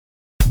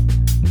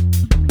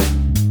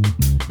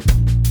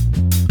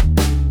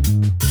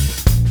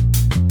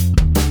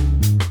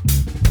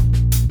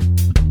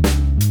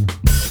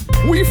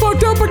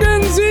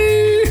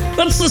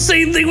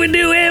same thing we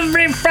do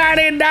every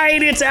Friday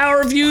night. It's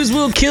Our Reviews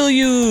Will Kill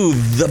You,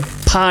 the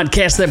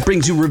podcast that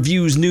brings you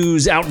reviews,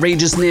 news,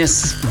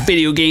 outrageousness,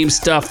 video game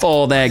stuff,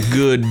 all that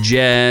good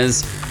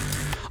jazz.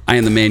 I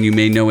am the man you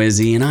may know as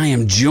E, and I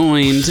am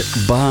joined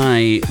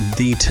by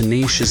the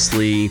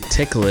tenaciously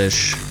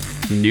ticklish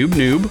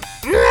Noob.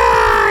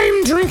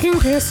 I'm drinking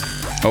piss.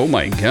 Oh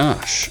my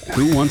gosh,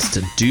 who wants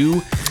to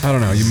do I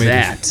don't know. You made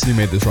that? You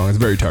made this wrong. It's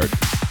very tart.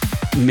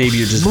 Maybe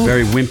you're just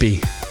very wimpy.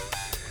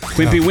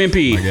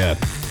 Wimpy. Oh my God.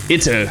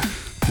 It's a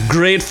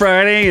great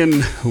Friday,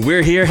 and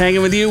we're here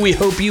hanging with you. We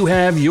hope you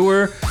have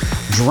your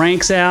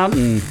drinks out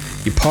and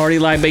your party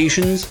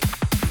libations.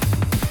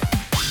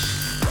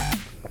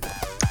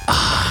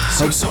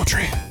 So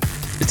sultry.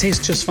 It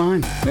tastes just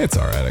fine. It's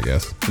all right, I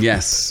guess.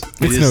 Yes.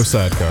 It's no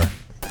sidecar.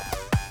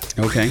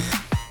 Okay.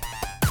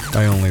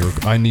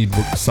 I need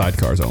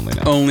sidecars only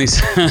now. Only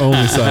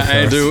sidecars.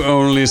 I do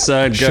only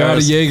sidecars. Shot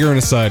a Jaeger and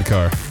a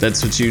sidecar.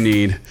 That's what you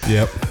need.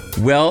 Yep.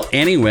 Well,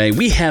 anyway,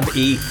 we have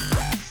a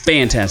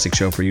fantastic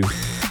show for you.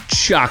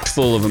 Chocked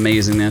full of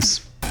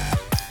amazingness.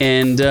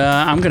 And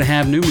I'm going to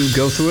have Noob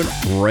go through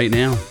it right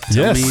now.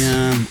 Tell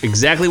me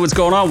exactly what's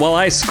going on while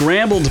I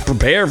scramble to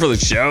prepare for the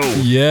show.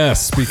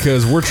 Yes,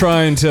 because we're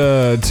trying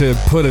to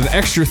put an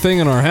extra thing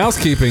in our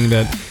housekeeping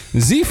that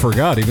Z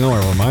forgot, even though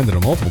I reminded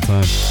him multiple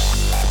times.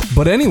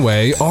 But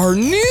anyway, our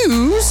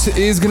news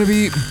is going to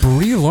be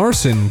Brie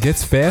Larson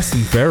gets fast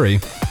and fairy.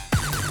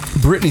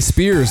 Britney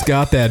Spears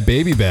got that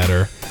baby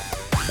batter.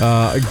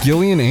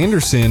 Gillian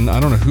Anderson, I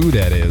don't know who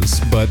that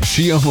is, but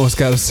she almost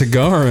got a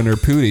cigar in her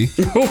pootie.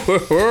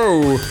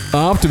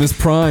 Optimus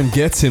Prime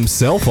gets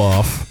himself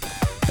off.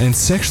 And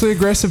sexually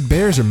aggressive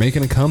bears are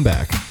making a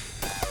comeback.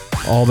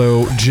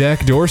 Although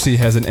Jack Dorsey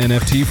has an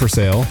NFT for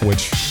sale,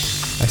 which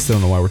I still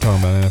don't know why we're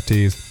talking about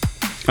NFTs.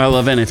 I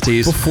love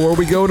NFTs. Before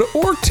we go to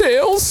Orc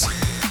Tales,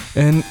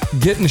 and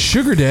getting a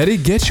sugar daddy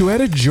gets you out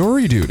of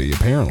jury duty,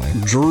 apparently.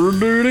 Jury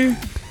duty?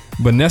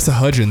 Vanessa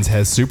Hudgens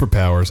has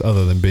superpowers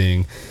other than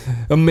being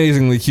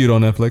amazingly cute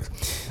on Netflix.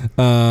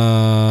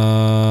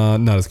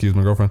 Not excuse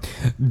my girlfriend.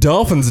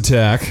 Dolphins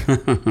attack,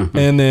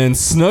 and then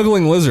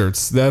snuggling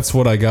lizards. That's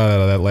what I got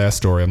out of that last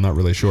story. I'm not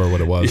really sure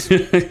what it was.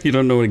 You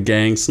don't know what a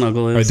gang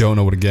snuggle is? I don't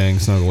know what a gang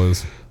snuggle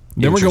is.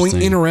 Then we're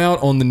going in or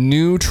out on the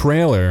new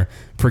trailer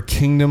for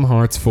Kingdom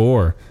Hearts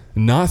 4.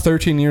 Not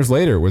 13 years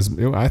later. It was,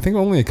 I think,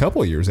 only a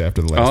couple of years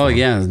after the last one. Oh,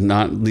 yeah.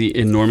 Not the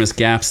enormous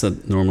gaps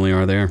that normally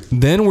are there.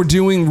 Then we're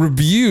doing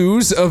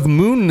reviews of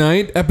Moon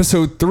Knight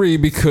Episode 3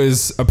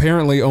 because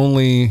apparently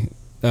only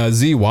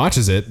Z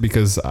watches it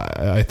because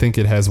I think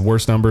it has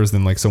worse numbers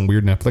than like some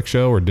weird Netflix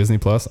show or Disney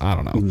Plus. I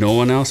don't know. No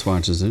one else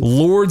watches it.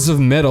 Lords of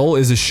Metal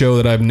is a show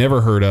that I've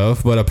never heard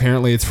of, but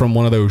apparently it's from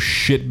one of those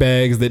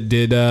shitbags that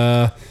did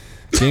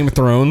Game of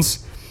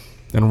Thrones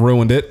and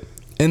ruined it.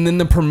 And then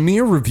the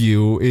premiere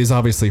review is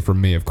obviously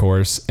from me, of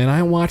course, and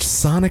I watched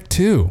Sonic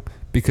 2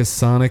 because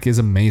Sonic is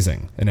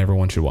amazing and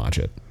everyone should watch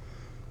it.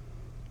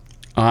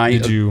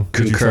 Did you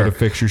try to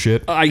fix your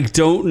shit? I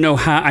don't know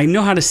how. I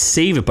know how to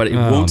save it, but it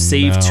won't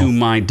save to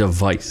my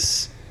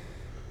device.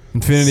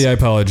 Infinity, I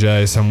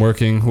apologize. I'm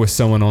working with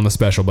someone on the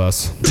special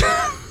bus.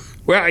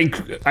 Well, I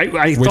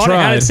thought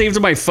I had it saved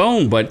to my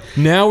phone, but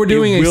now we're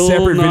doing a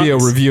separate video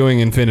reviewing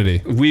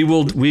Infinity. We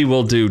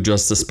will do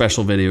just a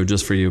special video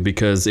just for you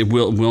because it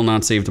will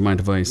not save to my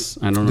device.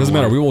 I don't know. Doesn't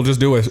matter. We will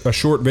just do a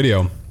short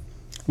video.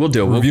 We'll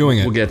do it. Reviewing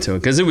it. We'll get to it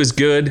because it was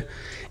good.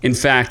 In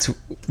fact,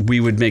 we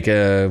would make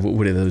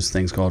what are those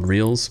things called?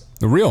 Reels?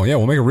 The reel, yeah.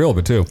 We'll make a reel of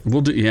it too.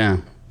 We'll do, yeah.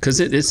 Because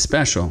it's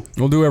special.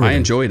 We'll do everything. I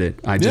enjoyed it.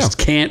 I just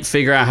can't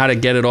figure out how to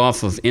get it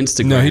off of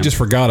Instagram. No, he just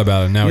forgot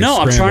about it. Now he's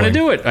I'm trying to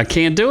do it. I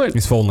can't do it.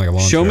 He's folding like a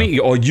lawn Show me,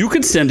 or you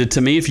can send it to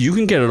me if you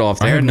can get it off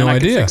there. I have no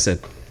idea. I can fix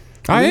it.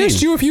 I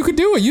asked you if you could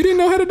do it. You didn't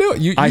know how to do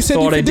it. I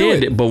thought I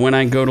did, but when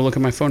I go to look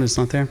at my phone, it's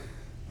not there.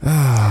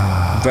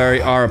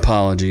 Our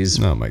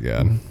apologies. Oh my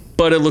God.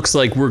 But it looks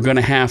like we're going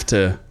to have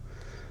to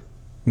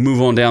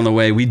move on down the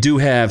way. We do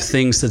have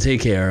things to take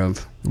care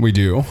of. We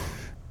do.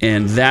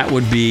 And that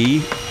would be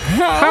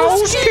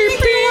housekeeping.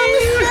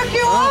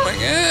 Oh my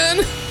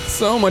God.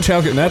 So much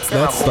housekeeping. That's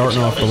starting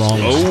off the wrong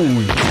way.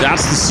 Oh,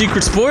 that's the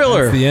secret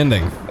spoiler. That's the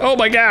ending. Oh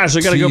my gosh,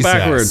 I got to go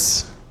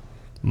backwards.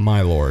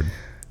 My Lord.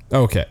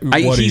 Okay.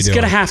 He's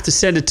going to have to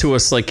send it to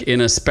us like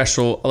in a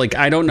special, like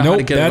I don't know how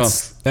to get it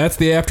off. That's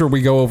the after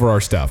we go over our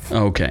stuff.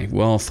 Okay,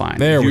 well,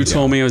 fine. You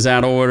told me it was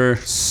out of order.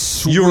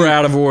 You were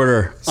out of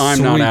order.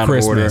 I'm not out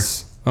of order.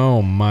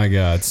 Oh my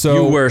God. So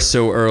you were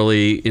so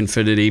early,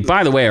 Infinity.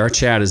 By the way, our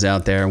chat is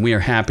out there and we are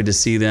happy to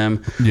see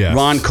them. Yes.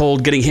 Ron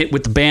Cold getting hit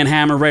with the ban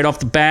hammer right off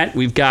the bat.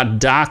 We've got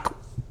Doc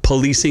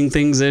policing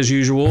things as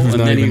usual. Who's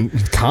and then he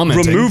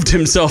removed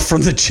himself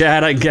from the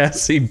chat, I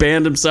guess. He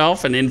banned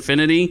himself, and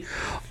Infinity.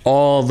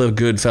 All the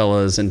good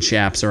fellas and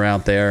chaps are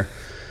out there.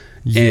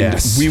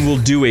 Yes. And we will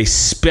do a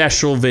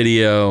special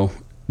video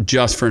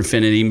just for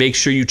Infinity. Make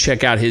sure you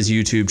check out his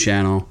YouTube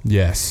channel.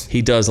 Yes.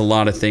 He does a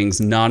lot of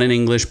things, not in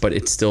English, but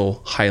it's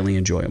still highly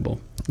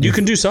enjoyable. You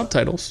can do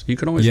subtitles. You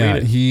can always read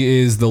it. He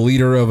is the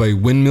leader of a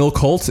windmill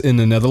cult in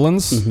the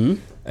Netherlands.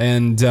 Mm-hmm.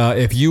 And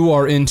if you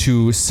are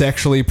into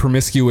sexually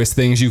promiscuous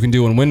things you can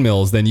do in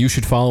windmills, then you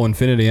should follow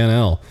Infinity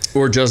NL.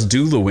 Or just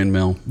do the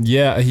windmill.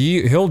 Yeah,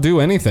 he'll do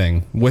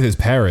anything with his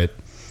parrot.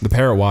 The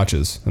parrot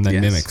watches and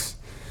then mimics.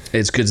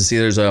 It's good to see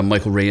there's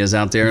Michael Reyes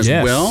out there as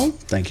well.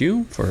 Thank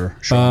you for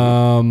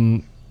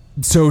showing.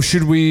 So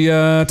should we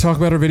talk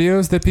about our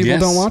videos that people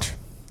don't watch?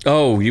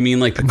 Oh, you mean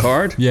like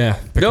Picard? Yeah,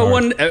 Picard. No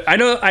one. I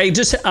know.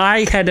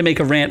 I had to make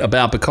a rant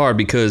about Picard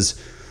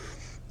because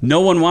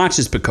no one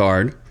watches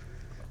Picard,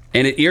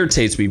 and it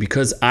irritates me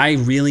because I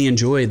really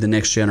enjoy The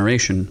Next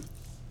Generation.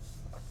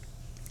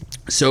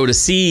 So to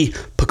see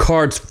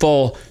Picard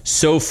fall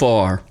so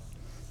far,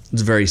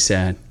 it's very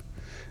sad.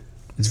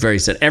 It's very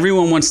sad.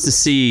 Everyone wants to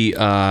see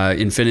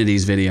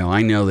Infinity's video.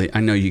 I know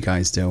you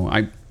guys do.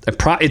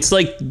 It's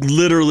like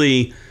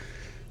literally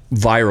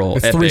viral.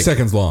 It's epic. 3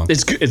 seconds long.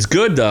 It's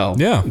good though.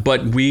 Yeah.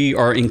 But we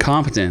are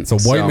incompetent.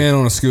 It's a white man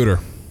on a scooter.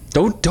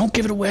 Don't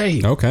give it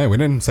away. Okay, we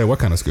didn't say what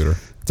kind of scooter.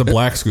 It's a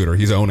black scooter.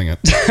 He's owning it.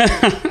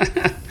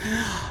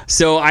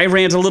 So I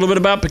rant a little bit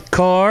about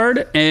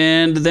Picard,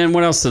 and then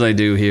what else did I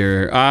do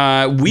here?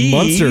 We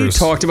Munsters.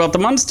 talked about the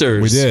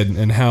Munsters. We did,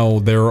 and how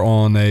they're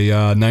on a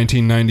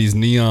 1990s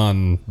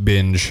neon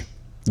binge.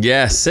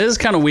 Yes, it is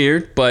kind of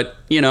weird, but,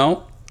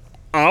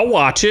 I'll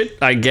watch it,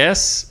 I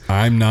guess.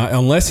 I'm not,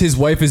 unless his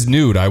wife is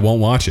nude, I won't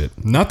watch it.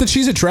 Not that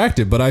she's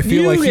attractive, but I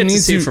feel like he needs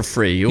to see it for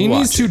free. He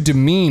needs to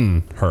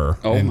demean her.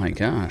 Oh my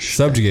gosh.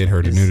 Subjugate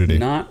her to nudity.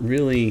 Not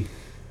really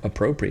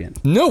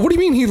appropriate. No, what do you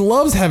mean he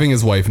loves having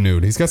his wife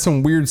nude? He's got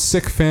some weird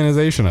sick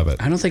fanization of it.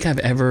 I don't think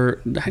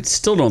I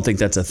still don't think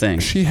that's a thing.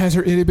 She has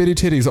her itty bitty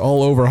titties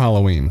all over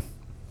Halloween.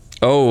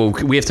 Oh,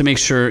 we have to make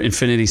sure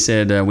Infinity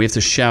said we have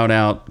to shout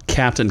out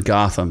Captain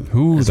Gotham.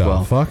 Who as the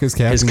well. fuck is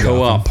Captain His Gotham?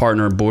 co-op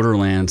partner,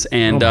 Borderlands.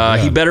 And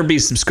he better be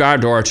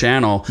subscribed to our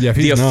channel, Yeah, if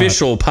the he's not.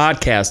 official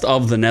podcast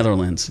of the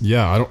Netherlands.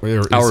 Yeah,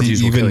 is Our he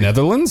views will kill even you.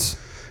 Netherlands?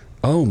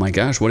 Oh my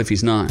gosh, what if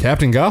he's not?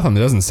 Captain Gotham, it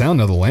doesn't sound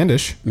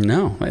Netherlandish.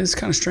 No, that is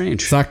kind of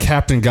strange. It's not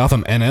Captain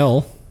Gotham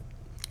NL.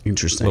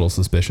 Interesting. A little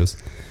suspicious.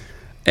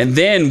 And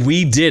then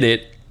we did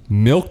it.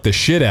 Milked the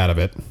shit out of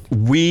it.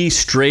 We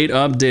straight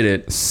up did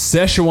it.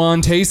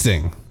 Szechuan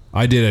tasting.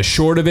 I did a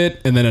short of it,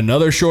 and then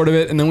another short of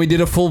it, and then we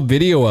did a full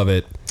video of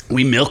it.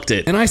 We milked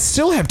it. And I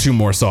still have 2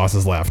 more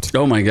sauces left.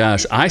 Oh my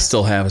gosh, I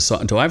still have a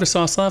sauce. Do I have a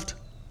sauce left?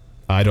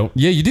 I don't.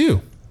 Yeah, you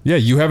do. Yeah,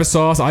 you have a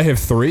sauce. I have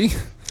 3.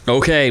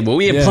 Okay, well,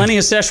 we have plenty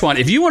of Szechuan.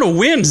 If you want to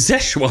win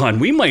Szechuan,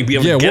 we might be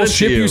able to get we'll it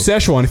ship to you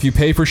Szechuan if you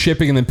pay for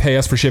shipping and then pay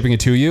us for shipping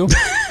it to you.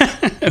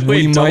 we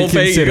Wait, might double pay?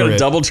 You're consider going to it.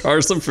 double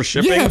charge them for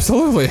shipping? Yeah,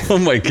 absolutely. Oh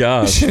my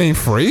gosh. Shit ain't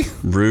free.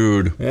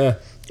 Rude. Yeah.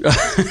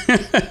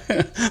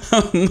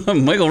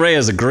 Michael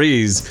Reyes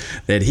agrees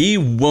that he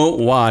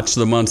won't watch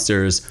the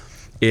Munsters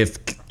if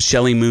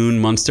Shelley Moon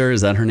Munster,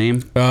 is that her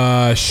name?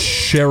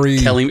 Sherry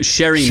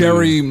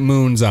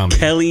Moon Zombie.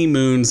 Kelly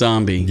Moon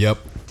Zombie. Yep.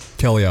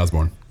 Kelly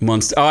Osbourne.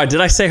 Munster. Oh,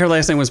 did I say her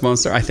last name was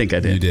Munster? I think I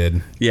did. You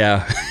did.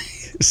 Yeah.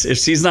 If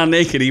she's not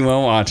naked, he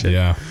won't watch it.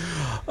 Yeah.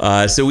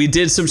 So we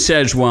did some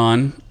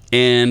Szechuan,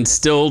 and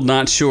still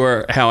not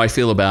sure how I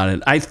feel about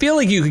it. I feel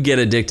like you could get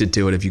addicted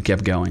to it if you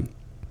kept going.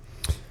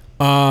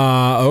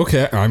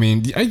 Okay. I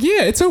mean,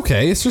 yeah, it's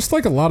okay. It's just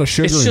like a lot of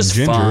sugar and ginger. It's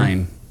just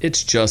fine.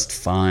 It's just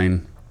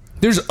fine.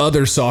 There's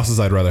other sauces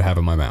I'd rather have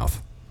in my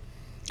mouth.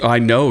 I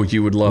know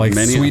you would love Like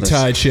many sweet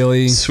Thai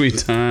chili, sweet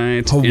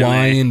Thai,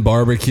 Hawaiian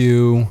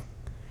barbecue,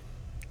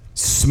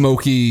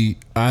 smoky,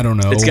 I don't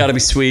know. It's got to be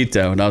sweet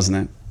though, doesn't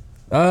it?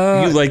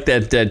 You like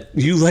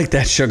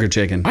that sugar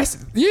chicken.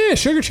 Yeah,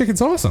 sugar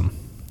chicken's awesome.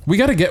 We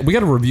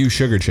gotta review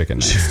sugar chicken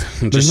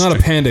next. There's not a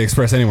Panda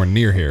Express anywhere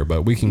near here,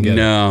 but we can get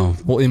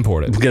it. We'll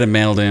import it. We'll get it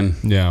mailed in.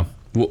 Yeah.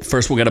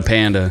 First we'll get a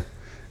Panda,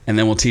 and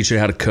then we'll teach you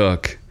how to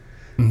cook,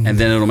 and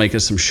then it'll make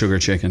us some sugar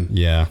chicken.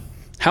 Yeah.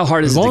 How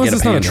hard is as it to long get as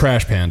it's a Panda? not a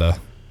trash panda.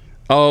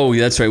 Oh,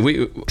 that's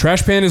right.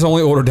 Trash pandas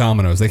only order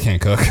Domino's. They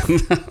can't cook.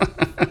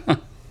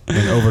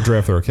 And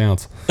overdraft their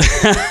accounts.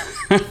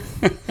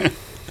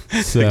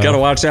 So, gotta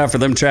watch out for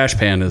them trash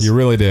pandas. You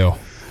really do.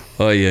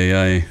 Oh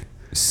yeah.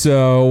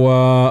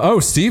 So,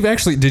 Steve,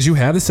 actually, did you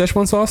have the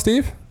Szechuan sauce,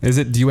 Steve?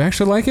 Do you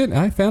actually like it?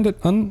 I found it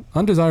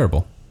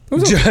undesirable. It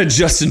was okay.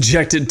 Just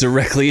inject it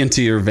directly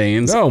into your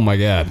veins. Oh my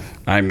God.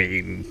 I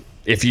mean,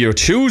 if you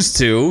choose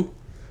to,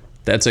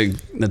 that's a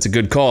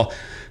good call.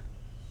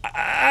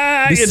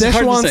 The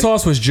Szechuan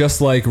sauce was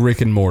just like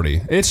Rick and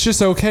Morty. It's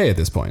just okay at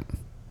this point.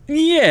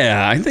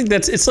 Yeah, I think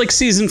it's like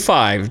season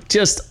 5,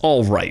 just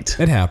all right.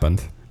 It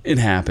happened. It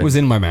happened. It was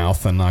in my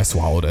mouth and I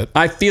swallowed it.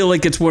 I feel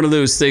like it's one of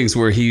those things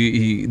where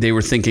they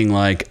were thinking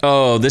like,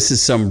 oh, this is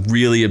some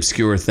really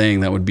obscure thing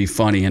that would be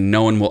funny and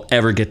no one will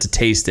ever get to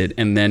taste it.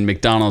 And then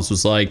McDonald's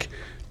was like,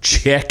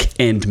 check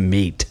and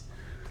mate,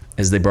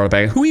 as they brought it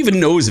back. Who even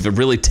knows if it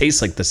really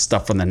tastes like the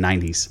stuff from the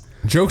 90s?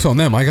 Joke's on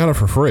them. I got it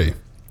for free.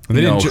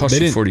 It cost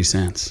you 40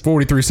 cents.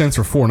 43 cents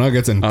for 4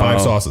 nuggets and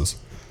 5 sauces.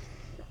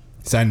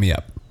 Sign me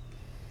up.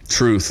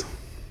 Truth.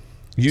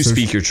 You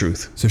speak your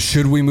truth. So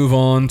should we move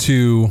on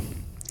to...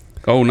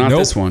 Oh, not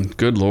this one.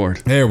 Good Lord.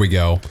 There we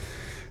go.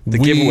 The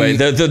giveaway.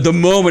 The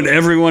moment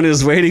everyone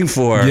is waiting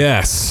for.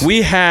 Yes.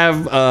 We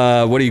have,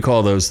 what do you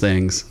call those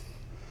things?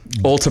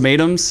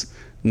 Ultimatums?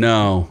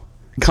 No.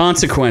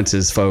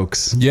 Consequences,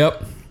 folks.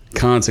 Yep.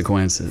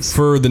 Consequences.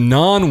 For the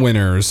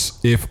non-winners,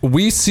 if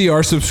we see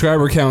our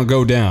subscriber count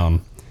go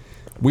down,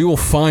 we will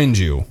find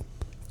you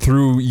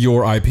through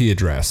your IP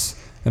address,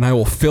 and I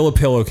will fill a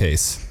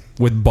pillowcase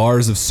with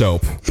bars of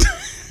soap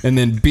and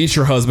then beat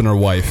your husband or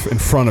wife in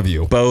front of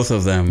you. Both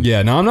of them.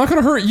 Yeah, now I'm not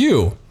going to hurt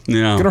you.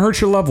 No. I'm going to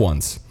hurt your loved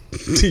ones.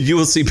 You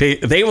will see pain.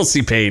 They will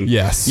see pain.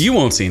 Yes. You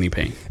won't see any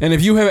pain. And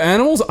if you have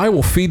animals, I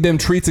will feed them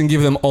treats and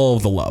give them all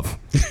of the love.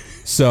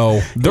 So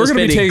they're going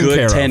to be taken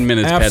care of. 10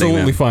 minutes petting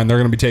Absolutely them. fine. They're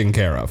going to be taken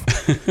care of.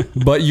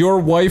 But your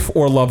wife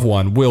or loved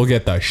one will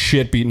get the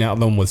shit beaten out of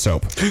them with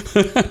soap.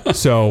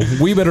 So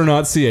we better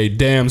not see a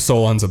damn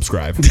soul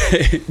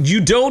unsubscribe.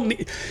 You don't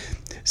need...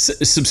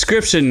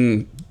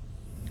 Subscription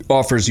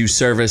offers you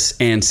service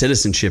and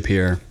citizenship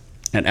here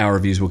at Our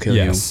Reviews Will Kill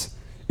You. Yes.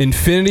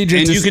 Infinity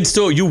just... And you can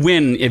still... You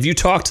win. If you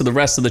talk to the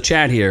rest of the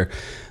chat here,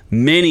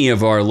 many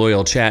of our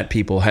loyal chat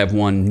people have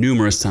won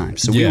numerous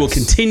times. So we will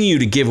continue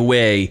to give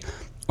away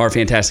our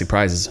fantastic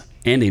prizes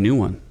and a new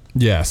one.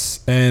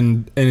 Yes,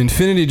 and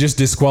Infinity just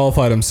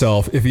disqualified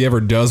himself if he ever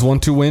does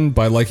want to win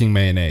by liking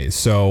mayonnaise.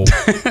 So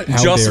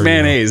just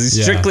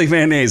mayonnaise, strictly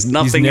mayonnaise,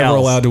 nothing else. He's never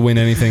allowed to win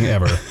anything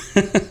ever.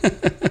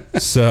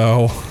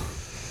 So,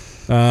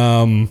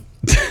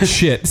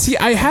 shit. See,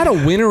 I had a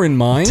winner in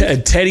mind.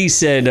 Teddy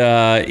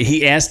said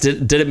he asked,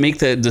 did it make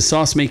the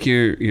sauce make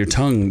your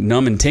tongue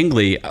numb and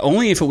tingly?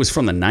 Only if it was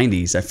from the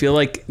 90s. I feel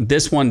like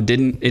this one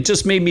didn't. It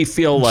just made me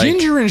feel like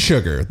ginger and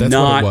sugar. That's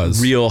not what it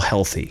was. Real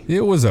healthy.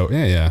 It was.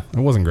 Yeah. It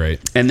wasn't great.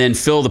 And then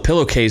fill the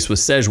pillowcase with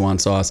Szechuan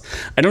sauce.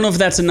 I don't know if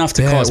that's enough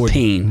to cause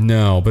pain.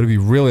 No, but it'd be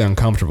really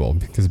uncomfortable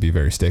because it'd be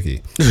very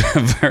sticky.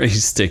 Very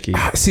sticky.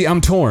 See,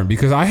 I'm torn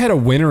because I had a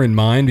winner in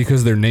mind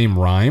because their name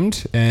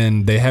rhymed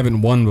and they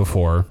haven't won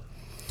before.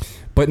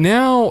 But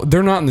now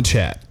they're not in the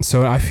chat,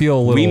 so I feel a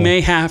little... We may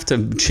have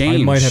to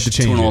change, I might have to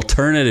change to an it.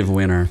 alternative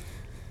winner.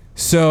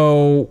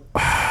 So,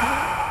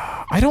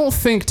 I don't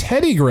think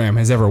Teddy Graham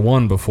has ever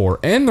won before,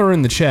 and they're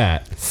in the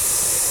chat.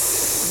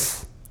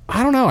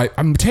 I don't know.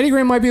 Teddy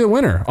Graham might be the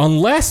winner,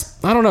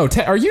 unless I don't know.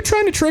 Are you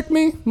trying to trick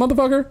me,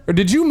 motherfucker? Or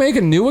did you make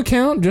a new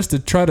account just to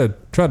try to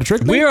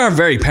trick me? We are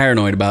very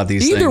paranoid about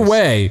these things. Either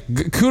way,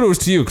 kudos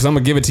to you because I'm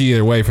gonna give it to you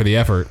either way for the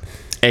effort.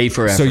 A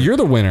for effort. So you're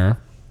the winner.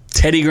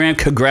 Teddy Graham,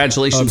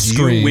 congratulations.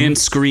 You win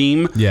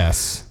Scream.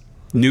 Yes.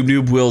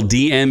 Noob will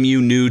DM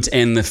you nudes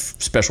and the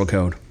special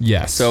code.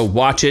 Yes. So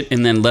watch it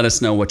and then let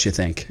us know what you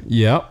think.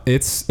 Yeah,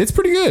 it's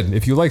pretty good.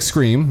 If you like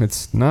Scream,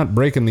 it's not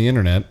breaking the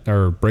internet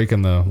or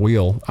breaking the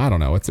wheel. I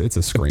don't know. It's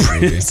a Scream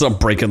movie. It's not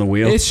breaking the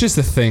wheel. It's just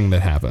a thing that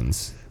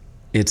happens.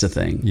 It's a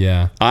thing.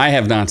 Yeah. I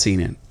have not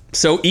seen it.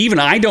 So even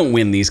I don't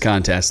win these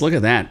contests. Look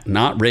at that.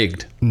 Not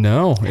rigged.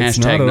 No, it's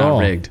Hashtag not at all.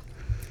 rigged.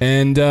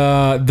 And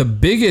the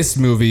biggest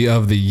movie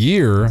of the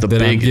year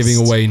I'm giving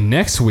away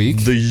next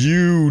week the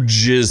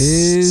hugest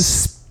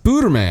is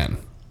Spooderman.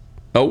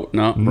 Oh,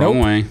 no, wrong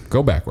way.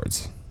 Go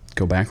backwards.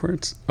 Go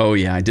backwards? Oh,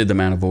 yeah, I did them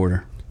out of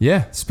order.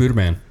 Yeah,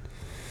 Spooderman.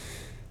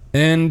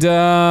 And,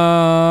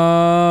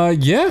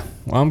 yeah,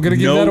 I'm going to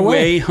give that away. No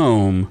Way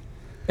Home.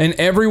 And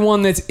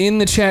everyone that's in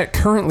the chat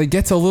currently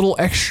gets a little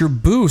extra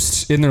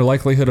boost in their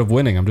likelihood of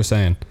winning. I'm just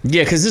saying.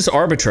 Yeah, because this is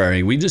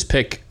arbitrary. We just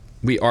pick...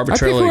 We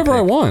arbitrarily I pick whoever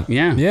I want.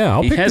 Yeah. Yeah,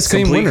 I'll pick the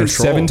same winner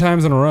 7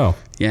 times in a row.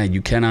 Yeah,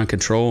 you cannot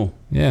control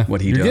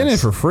what he does. You're getting it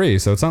for free,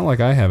 so it's not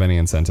like I have any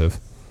incentive.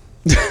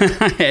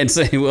 and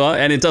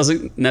it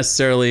doesn't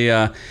necessarily...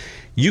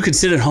 you can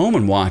sit at home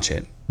and watch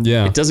it.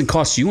 Yeah. It doesn't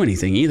cost you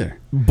anything either.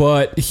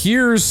 But if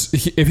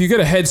you get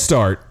a head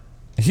start,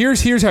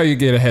 here's how you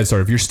get a head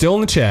start. If you're still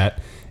in the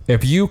chat,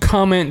 if you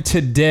comment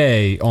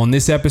today on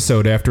this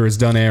episode after it's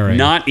done airing...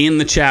 Not in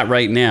the chat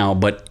right now,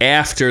 but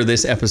after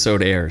this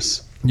episode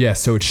airs... Yeah,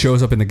 so it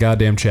shows up in the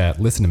goddamn chat.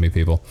 Listen to me,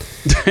 people.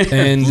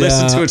 And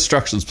listen to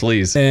instructions,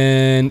 please.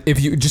 And if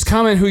you just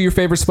comment who your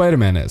favorite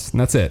Spider-Man is, and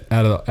that's it.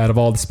 Out of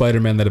all the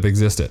Spider-Men that have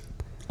existed,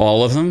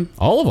 all of them,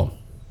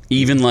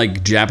 even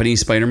like Japanese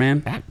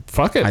Spider-Man.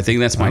 Fuck it. I think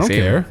that's my favorite.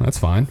 I don't care. That's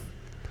fine.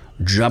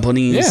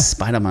 Japanese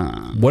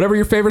Spider-Man. Whatever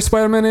your favorite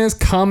Spider-Man is,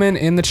 comment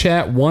in the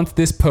chat once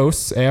this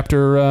posts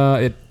after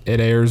it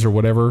airs or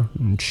whatever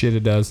shit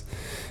it does,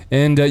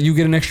 and you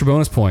get an extra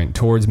bonus point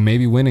towards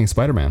maybe winning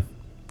Spider-Man.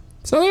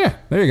 So yeah,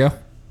 there you go.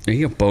 There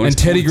you go, bonus. And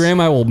Teddy points. Graham,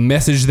 I will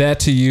message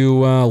that to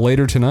you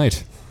later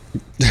tonight.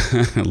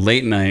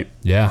 Late night.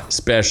 Yeah.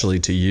 Especially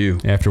to you.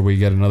 After we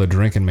get another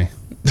drink in me.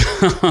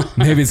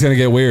 Maybe it's going to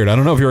get weird. I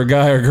don't know if you're a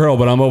guy or a girl,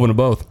 but I'm open to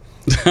both.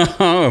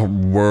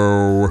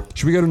 Whoa.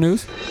 Should we go to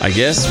news? I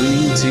guess we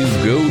need to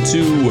go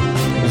to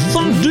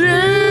the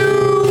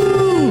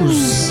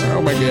news.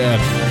 Oh my God.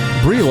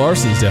 Brie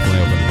Larson's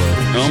definitely open to both.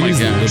 Oh my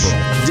gosh.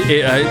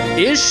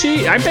 Is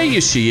she? I bet you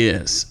she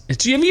is.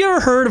 Have you ever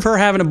heard of her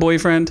having a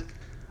boyfriend?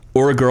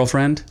 Or a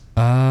girlfriend?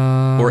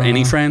 Or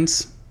any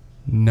friends?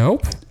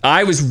 Nope.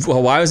 Why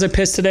was I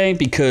pissed today?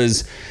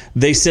 Because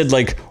they said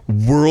like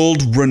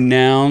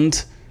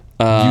world-renowned...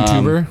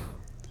 YouTuber?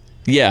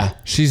 Yeah.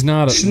 She's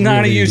not a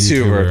YouTuber.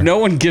 YouTuber. No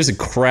one gives a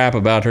crap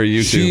about her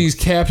YouTube. She's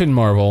Captain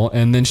Marvel,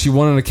 and then she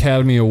won an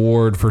Academy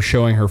Award for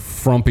showing her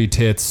frumpy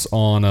tits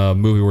on a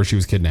movie where she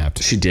was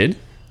kidnapped. She did?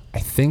 I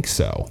think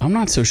so. I'm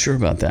not so sure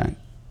about that.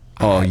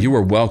 Oh, you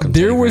were welcome,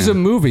 There Teddy was a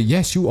Graham. movie.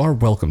 Yes, you are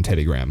welcome,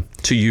 Teddy Graham.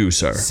 To you,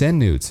 sir. Send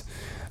nudes.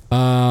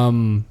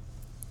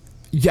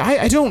 Yeah,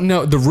 I don't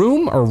know. The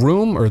Room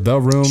or The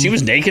Room? She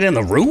was naked in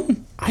the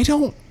room? I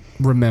don't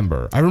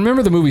remember. I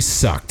remember the movie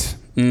sucked.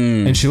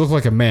 And she looked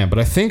like a man, but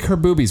I think her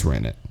boobies were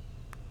in it.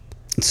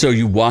 So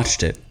you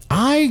watched it.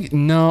 I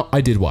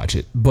did watch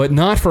it, but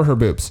not for her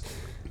boobs.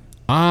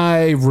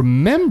 I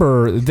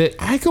remember that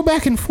I go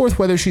back and forth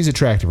whether she's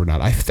attractive or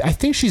not. I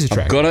think she's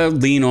attractive. Gotta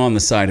lean on the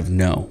side of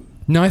no.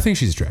 No, I think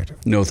she's attractive.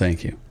 No,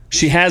 thank you.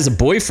 She has a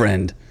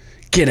boyfriend.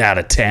 Get out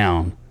of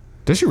town.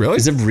 Does she really?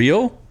 Is it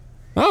real?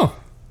 Oh,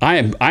 I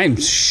am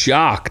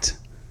shocked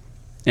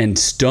and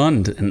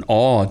stunned and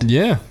awed.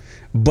 yeah.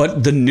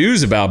 But the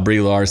news about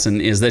Brie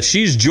Larson is that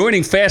she's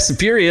joining Fast and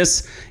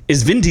Furious.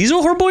 Is Vin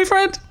Diesel her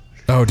boyfriend?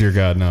 Oh, dear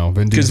God, no.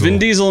 Because Vin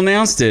Diesel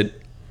announced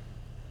it.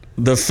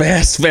 The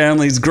Fast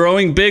family's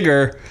growing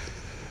bigger.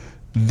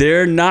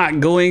 They're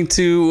not going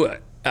to...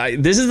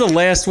 this is the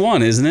last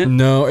one, isn't it?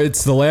 No,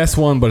 it's the last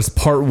one, but it's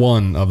part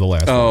one of the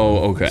last one. Oh,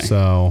 okay.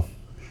 So,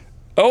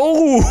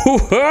 Oh,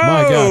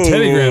 my God,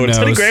 Teddy Graham knows.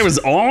 Teddy Graham is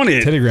on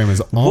it. Teddy Graham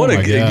is, oh What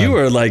my God. You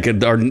are like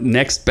our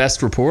next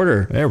best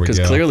reporter. There we Because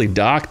go. clearly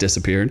Doc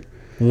disappeared.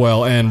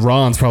 Well, and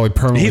Ron's probably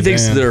permanently He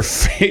thinks banned. they're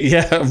fake.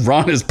 Yeah,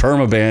 Ron is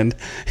permabanned.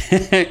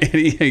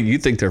 You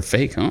think they're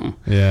fake, huh?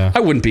 Yeah. I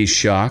wouldn't be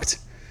shocked.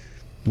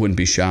 Wouldn't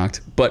be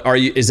shocked. But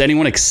is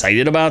anyone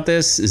excited about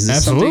this? Is this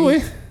Absolutely.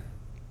 something?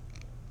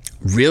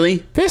 Really?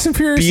 Fast and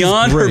Furious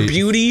Beyond is her great.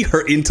 beauty,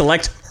 her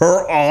intellect,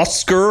 her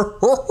Oscar,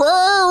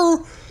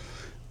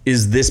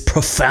 is this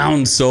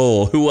profound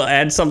soul who will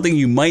add something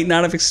you might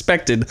not have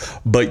expected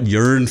but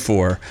yearn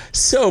for.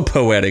 So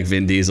poetic,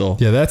 Vin Diesel.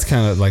 Yeah, that's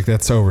kind of like,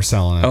 that's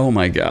overselling it. Oh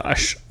my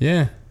gosh.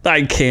 Yeah.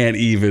 I can't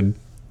even.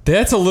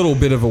 That's a little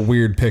bit of a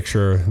weird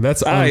picture.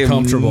 That's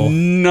uncomfortable.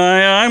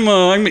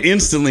 I'm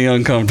instantly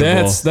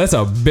uncomfortable. That's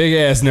a big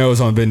ass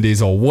nose on Vin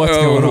Diesel. What's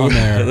going on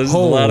there? There's a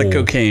lot of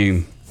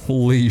cocaine.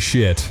 Holy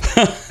shit.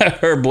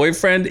 Her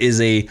boyfriend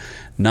is a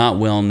not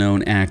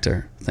well-known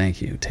actor.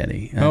 Thank you,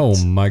 Teddy. Oh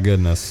That's my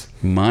goodness.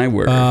 my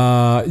word.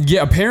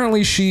 Yeah,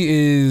 apparently she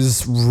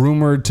is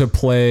rumored to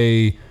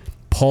play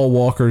Paul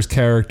Walker's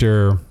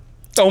character.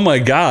 Oh my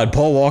God,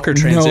 Paul Walker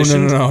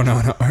transitioned.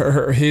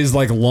 No. His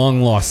like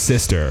long lost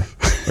sister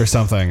or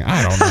something.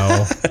 I don't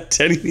know.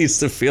 Teddy needs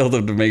to feel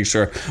them to make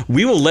sure.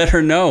 We will let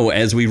her know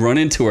as we run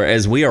into her,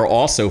 as we are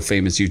also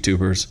famous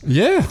YouTubers.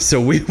 Yeah. So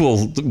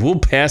we'll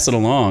pass it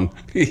along.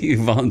 He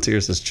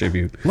volunteers as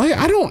tribute. Like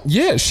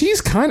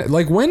she's kind of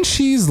like when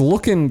she's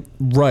looking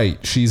right,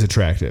 she's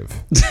attractive.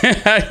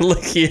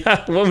 Look,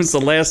 yeah. When was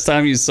the last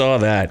time you saw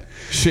that?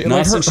 She, Not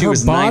like since she her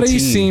was body 19.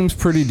 seems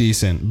pretty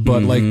decent,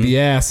 but like the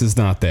ass is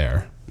not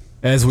there,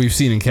 as we've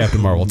seen in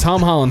Captain Marvel.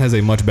 Tom Holland has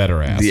a much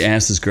better ass. The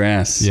ass is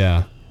grass.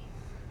 Yeah.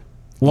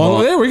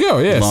 Long- There we go.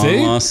 Yeah. Long See,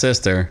 lost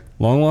sister.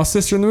 long lost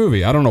sister in the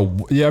movie. I don't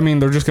know. Yeah, I mean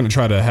they're just gonna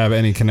try to have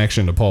any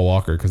connection to Paul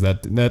Walker because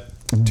that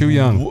too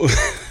young,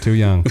 too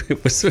young. I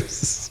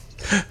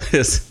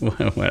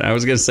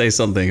was gonna say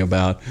something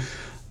about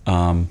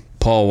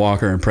Paul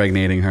Walker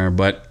impregnating her,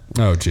 but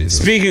Oh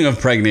Jesus. speaking of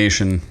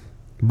pregnation,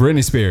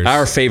 Britney Spears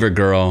our favorite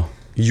girl,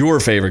 your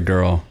favorite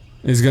girl,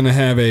 is gonna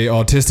have a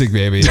autistic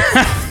baby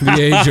at the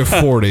age of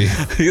 40.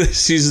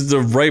 she's the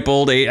ripe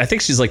old age. I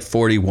think she's like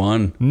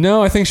 41.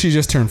 No, I think she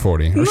just turned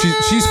 40. Or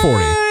she's 40.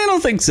 I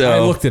don't think so. I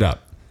looked it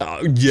up.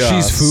 Yeah,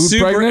 She's food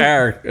super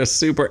pregnant?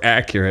 super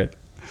accurate.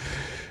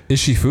 Is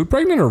she food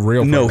pregnant or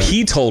real No, pregnant?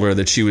 he told her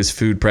that she was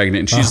food pregnant.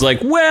 And she's like,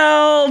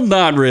 well,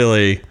 not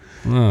really.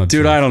 Oh,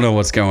 Dude, I don't know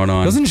what's going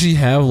on. doesn't she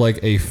have like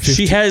a 50?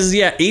 She has,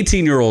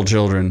 18-year-old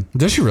children.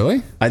 Does she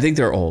really? I think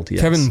they're old, yes.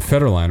 Kevin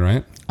Federline,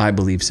 right? I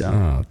believe so.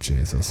 Oh,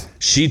 Jesus.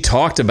 She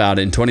talked about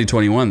it in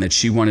 2021 that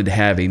she wanted to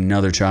have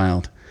another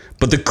child.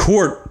 But the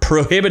court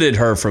prohibited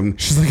her from...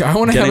 She's like, I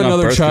want to have Getting off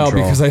another birth child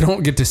control. because I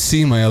don't get to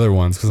see my other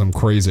ones because I'm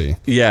crazy.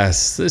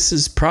 Yes, this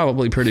is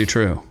probably pretty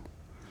true.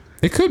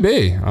 It could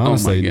be,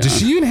 honestly. God. Does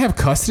she even have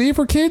custody of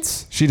her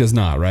kids? She does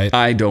not, right?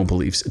 I don't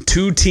believe so.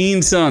 2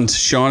 teen sons,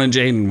 Sean and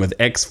Jaden, with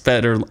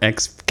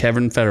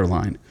ex-Kevin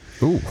Federline.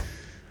 Ooh.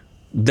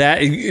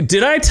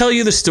 Did I tell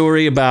you the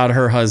story about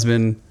her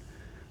husband?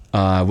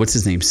 What's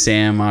his name?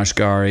 Sam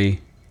Ashghari.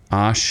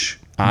 What?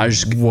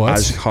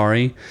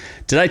 Ashghari.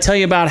 Did I tell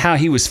you about how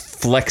he was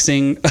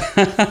flexing?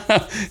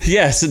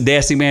 Yes,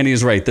 Nasty Mandy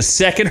is right. The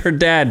second her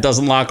dad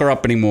doesn't lock her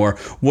up anymore,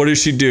 what does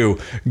she do?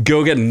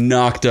 Go get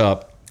knocked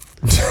up.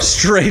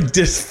 Straight.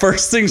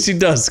 First thing she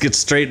does, get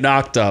straight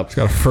knocked up.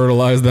 Gotta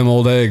fertilize them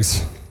old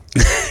eggs.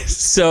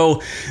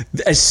 So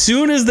as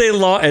soon as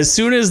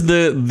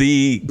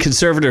the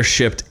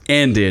conservatorship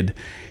ended,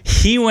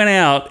 He went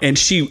out and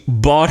she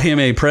bought him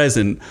a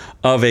present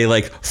of a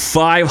like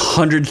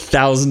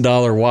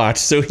 $500,000 watch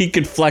so he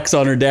could flex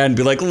on her dad and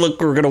be like, look,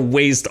 we're going to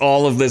waste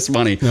all of this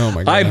money. Oh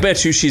my God. I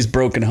bet you she's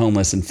broken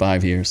homeless in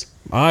 5 years.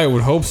 I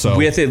would hope so.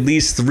 With at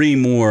least 3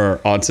 more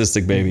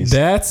autistic babies.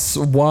 That's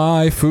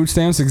why food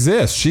stamps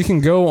exist. She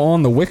can go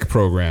on the WIC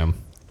program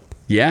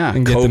Yeah.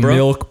 and get Cobra. the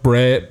milk,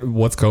 bread.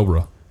 What's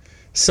Cobra?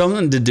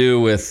 Something to do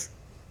with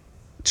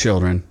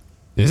children.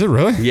 Is it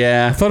really? I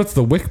Yeah. thought it's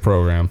the WIC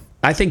program.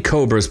 I think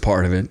Cobra's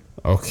part of it.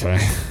 Okay.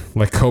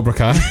 Like Cobra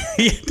Kai?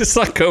 It's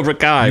like Cobra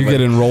Kai. You but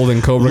get enrolled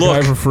in Cobra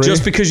Kai for free?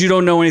 just because you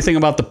don't know anything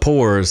about the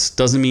pores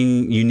doesn't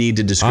mean you need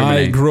to I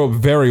discriminate. grew up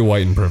very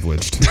white and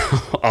privileged.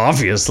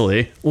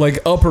 Obviously. Like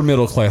upper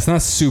middle class,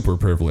 not super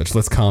privileged.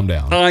 Let's calm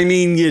down. I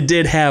mean, you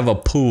did have a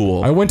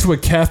pool. I went to a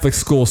Catholic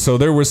school, so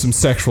there was some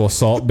sexual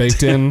assault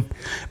baked in.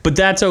 But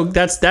that's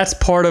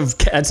part of...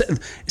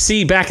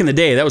 See, back in the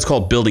day, that was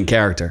called building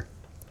character.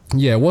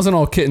 Yeah, it wasn't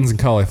all kittens and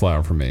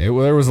cauliflower for me.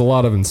 There was a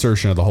lot of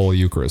insertion of the Holy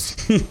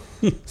Eucharist.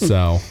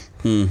 So...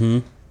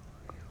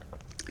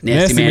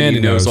 Nasty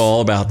Mandy knows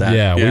all about that.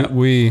 Yeah.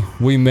 We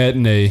met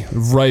in a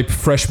ripe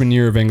freshman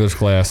year of English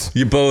class.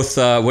 You both,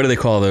 what do they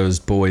call those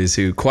boys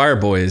who... Choir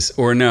boys?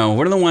 Or no,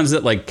 what are the ones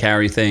that like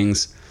carry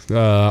things?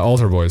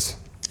 Altar boys.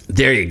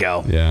 There you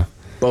go. Yeah.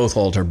 Both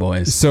altar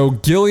boys. So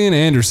Gillian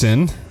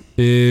Anderson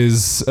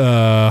is...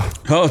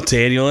 Oh,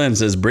 Daniel N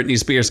says Britney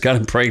Spears got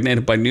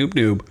impregnated by Noob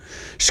Noob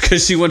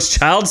because she wants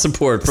child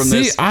support from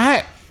this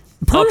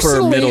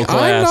upper middle class.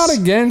 I'm not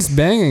against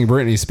banging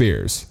Britney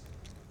Spears.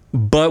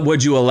 But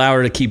would you allow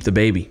her to keep the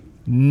baby?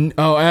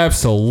 Oh,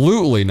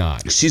 absolutely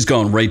not. She's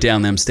going right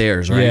down them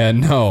stairs, right? Yeah,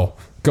 no.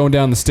 Going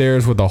down the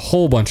stairs with a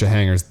whole bunch of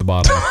hangers at the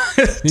bottom.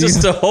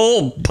 Just a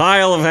whole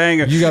pile of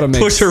hangers. You gotta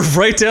push her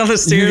right down the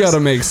stairs. You got to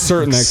make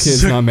certain that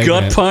kid's not making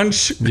gut it.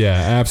 punch. Yeah,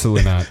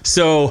 absolutely not.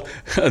 So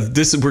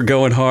we're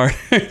going hard.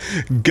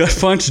 Gut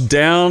punch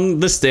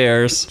down the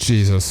stairs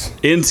Jesus.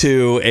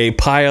 into a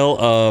pile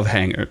of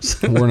hangers.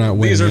 We're not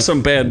winning. These are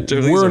some bad.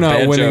 We're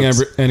not winning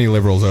any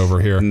liberals over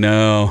here.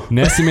 No.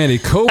 Nasty Mandy,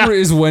 Cobra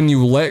is when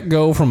you let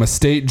go from a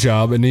state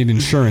job and need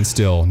insurance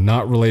still,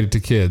 not related to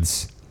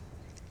kids.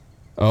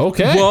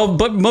 Okay. Well,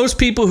 but most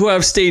people who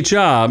have state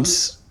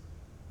jobs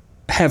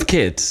have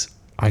kids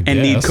and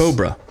need guess.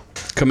 Cobra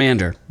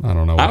Commander. I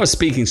don't know. I was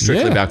speaking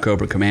strictly Yeah. about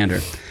Cobra Commander.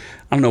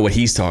 I don't know what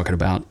he's talking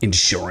about.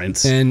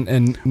 Insurance.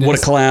 And What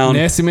a clown.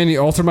 Nasty Mandy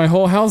altered my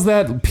whole. How's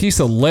that piece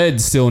of lead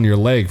still in your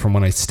leg from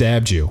when I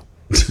stabbed you?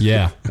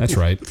 Yeah, that's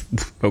right.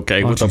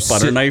 Okay, Why with a don't you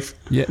butter sit- knife.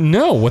 Yeah,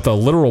 no, with a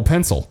literal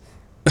pencil.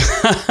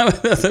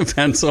 The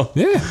pencil.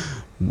 Yeah.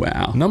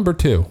 Wow. Number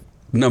 2.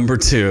 Number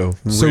 2.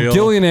 So Real.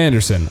 Gillian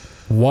Anderson.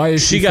 Why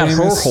is she She got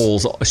famous? her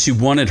holes. She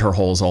wanted her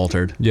holes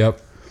altered. Yep.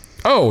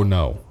 Oh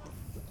no.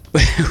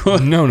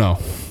 No.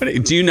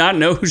 Do you not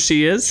know who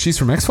she is? She's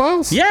from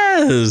X-Files?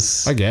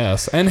 Yes. I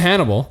guess. And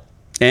Hannibal.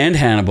 And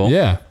Hannibal.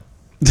 Yeah.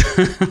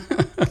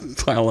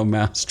 Pile of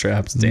mouse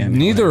traps. Damn.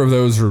 Neither of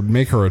those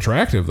make her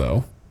attractive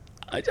though.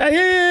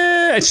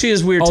 She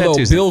has weird Although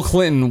tattoos. Bill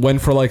Clinton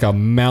went for like a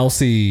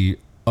mousy,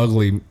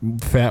 ugly,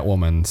 fat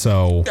woman.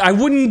 So I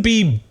wouldn't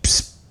be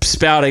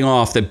spouting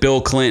off that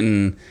Bill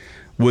Clinton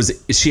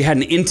she had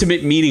an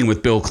intimate meeting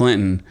with Bill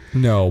Clinton.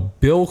 no,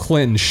 Bill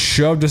Clinton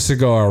shoved a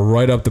cigar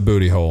right up the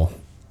booty hole.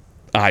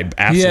 I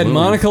absolutely. He had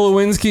Monica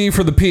Lewinsky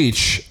for the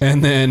peach,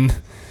 and then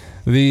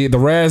the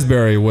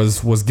raspberry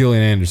was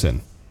Gillian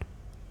Anderson.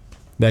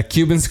 That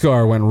Cuban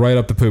cigar went right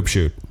up the poop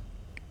chute.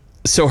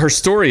 So her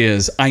story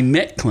is, I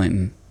met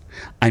Clinton.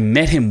 I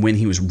met him when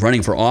he was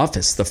running for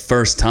office the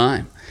first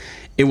time.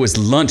 It was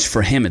lunch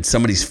for him at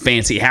somebody's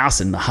fancy house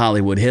in the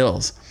Hollywood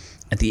Hills.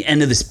 At the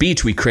end of the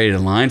speech, we created a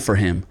line for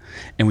him,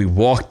 and he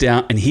walked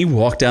down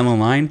the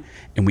line,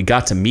 and we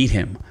got to meet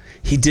him.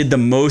 He did the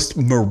most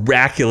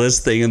miraculous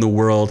thing in the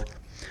world.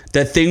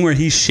 That thing where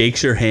he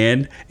shakes your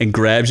hand and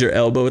grabs your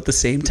elbow at the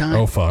same time.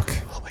 Oh fuck.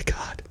 Oh my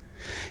God.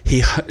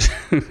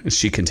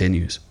 She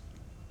continues.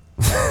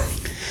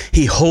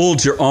 He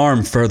holds your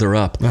arm further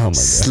up. Oh my God.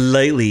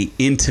 Slightly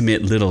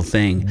intimate little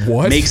thing.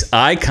 What? Makes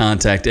eye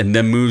contact and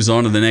then moves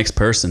on to the next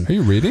person. Are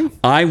you reading?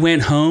 I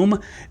went home.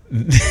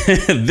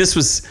 This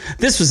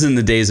was in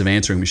the days of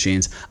answering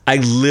machines. I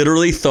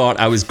literally thought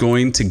I was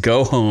going to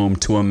go home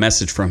to a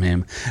message from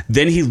him.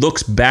 Then he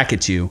looks back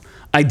at you.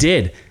 I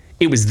did.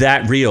 It was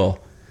that real.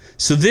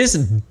 So this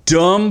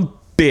dumb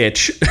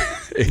bitch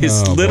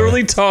is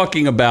literally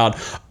talking about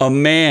a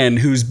man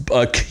who's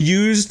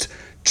accused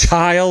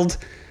child,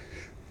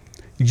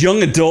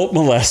 young adult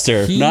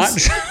molester.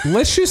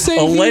 Let's just say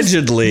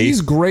allegedly.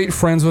 he's great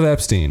friends with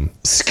Epstein.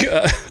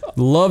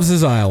 Loves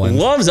his island.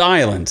 Loves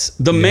islands.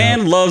 The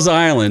man loves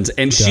islands,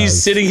 and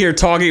she's sitting here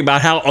talking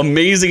about how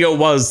amazing it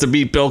was to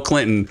meet Bill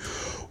Clinton.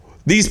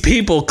 These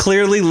people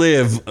clearly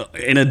live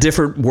in a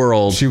different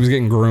world. She was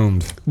getting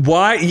groomed.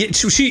 Why?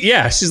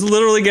 She's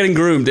literally getting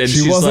groomed, and She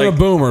she's wasn't like, a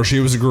boomer. She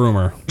was a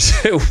groomer.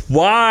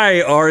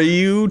 why are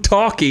you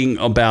talking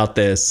about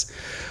this?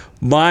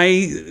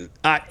 My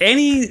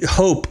any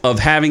hope of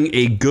having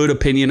a good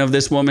opinion of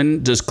this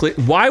woman just click.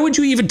 Why would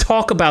you even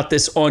talk about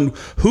this on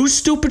whose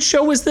stupid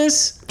show is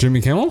this?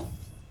 Jimmy Kimmel?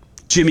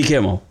 Jimmy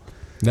Kimmel.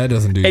 That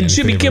doesn't do you And any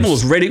Jimmy favors.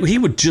 Kimmel's ready. He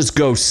would just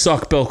go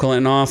suck Bill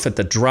Clinton off at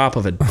the drop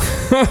of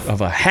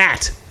a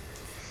hat.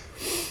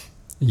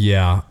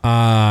 Yeah.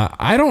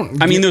 I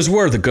don't... I mean, those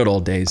were the good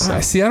old days.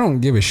 So. See, I don't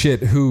give a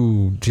shit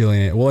who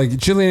Gillian... Well, like,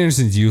 Gillian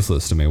Anderson's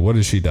useless to me. What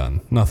has she done?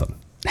 Nothing.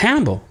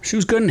 Hannibal. She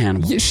was good in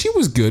Hannibal. Yeah, she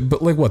was good,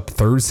 but like, what,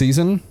 third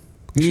season?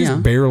 She's Yeah.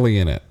 barely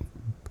in it.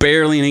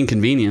 Barely an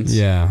inconvenience.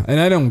 Yeah, and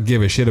I don't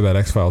give a shit about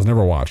X-Files.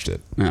 Never watched it.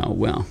 Oh,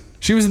 well.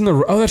 She was in the...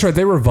 Oh, that's right.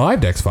 They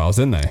revived X-Files,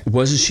 didn't they?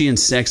 Wasn't she in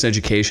Sex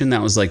Education?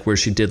 That was like where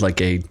she did like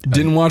a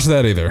Didn't watch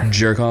that either.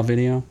 jerk-off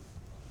video.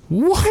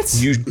 What?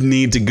 You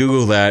need to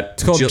Google that.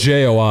 It's called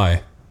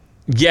JOI.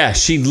 Yeah,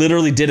 she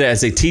literally did it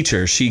as a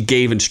teacher. She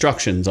gave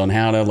instructions on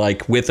how to,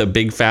 like, with a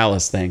big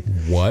phallus thing.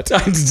 What?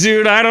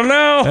 Dude, I don't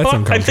know.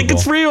 That's I think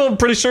it's real. I'm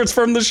pretty sure it's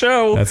from the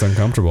show. That's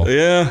uncomfortable.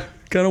 Yeah,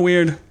 kind of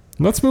weird.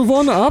 Let's move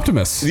on to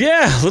Optimus.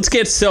 Yeah, let's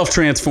get He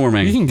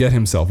self-transforming. can get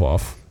himself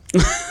off.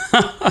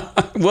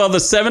 Well, the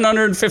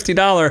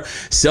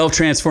 $750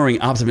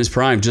 self-transforming Optimus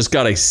Prime just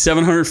got a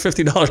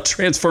 $750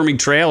 transforming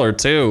trailer,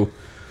 too.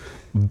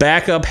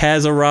 Backup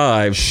has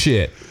arrived.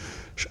 Shit.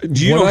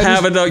 You What don't I have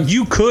just- it though.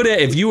 You could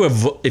if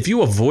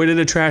you avoided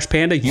a trash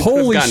panda. You could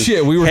have Holy gotten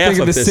shit, we were half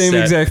thinking of the this same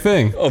set. exact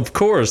thing. Of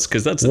course,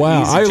 because that's an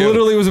Wow, easy I joke.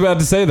 literally was about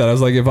to say that. I was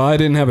like, if I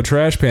didn't have a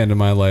trash panda in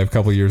my life a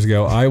couple of years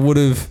ago, I would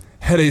have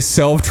had a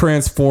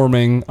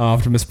self-transforming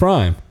Optimus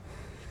Prime.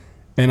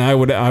 And I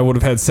would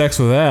have had sex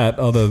with that,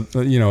 as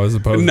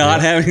opposed not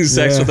to having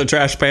sex Yeah. with a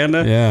trash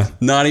panda. Yeah.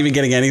 Not even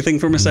getting anything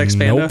from a sex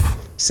panda. Nope.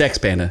 Sex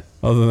panda.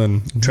 Other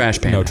than Trash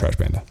panda. No trash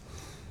panda.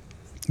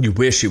 You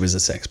wish he was a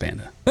sex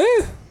panda.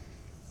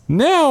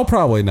 Now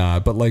probably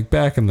not, but like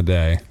back in the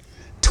day.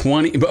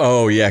 20.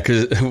 Oh yeah,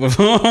 because don't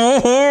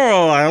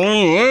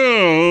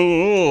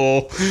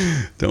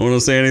want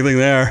to say anything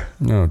there.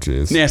 Oh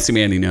jeez. Nasty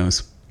man, he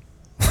knows.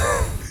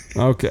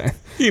 Okay.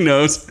 He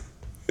knows.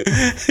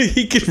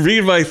 He can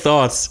read my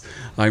thoughts,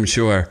 I'm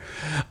sure.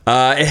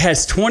 It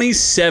has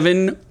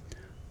 27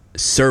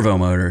 servo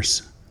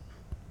motors.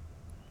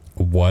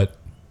 What?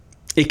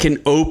 It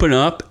can open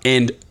up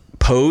and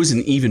pose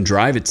and even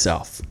drive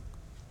itself.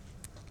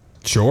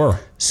 Sure.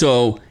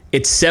 So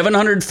it's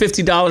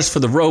 $750 for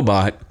the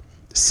robot,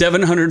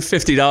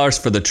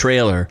 $750 for the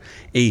trailer,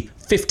 a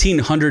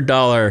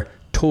 $1,500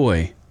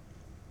 toy.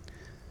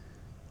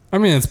 I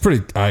mean, it's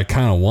pretty. I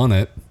kind of want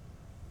it.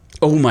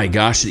 Oh my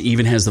gosh, it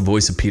even has the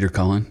voice of Peter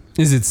Cullen.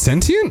 Is it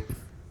sentient?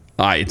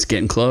 It's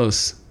getting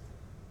close.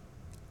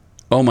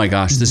 Oh my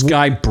gosh, this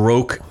guy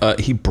broke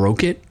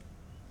it.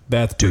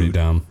 That's pretty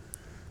dumb.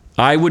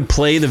 I would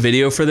play the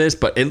video for this,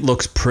 but it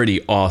looks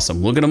pretty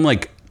awesome. Look at him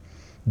like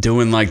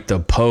doing like the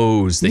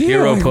pose, the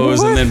hero like, pose,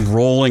 what? and then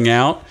rolling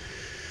out.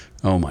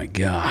 Oh my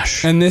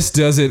gosh. And this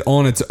does it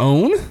on its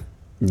own?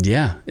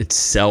 Yeah, it's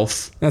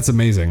self. That's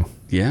amazing.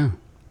 Yeah.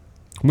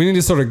 We need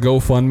to sort of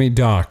GoFundMe.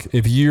 Doc,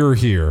 if you're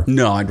here.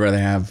 No, I'd rather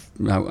have.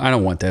 I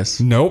don't want this.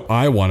 Nope,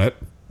 I want it.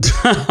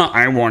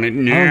 I want it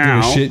now. I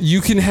don't give a shit.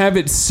 You can have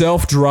it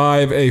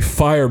self-drive a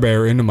fire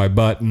bear into my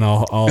butt, and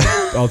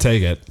I'll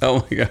take it.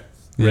 Oh my god.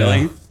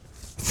 Really? Yeah.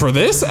 For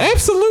this?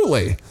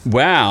 Absolutely.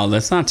 Wow,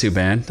 that's not too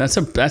bad. That's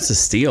a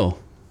steal.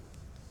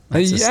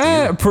 That's a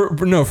steal.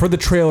 For the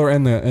trailer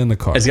and the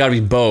car. It's got to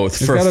be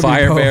both. For gotta be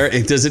Fire both. Bear,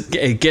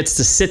 it gets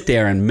to sit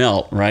there and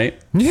melt, right?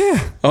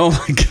 Yeah. Oh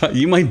my god,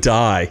 you might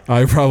die.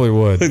 I probably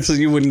would. So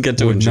you wouldn't get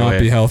to Would enjoy not it.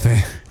 be healthy.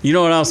 You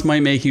know what else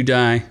might make you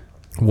die?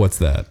 What's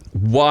that?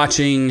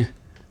 Watching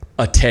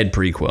a Ted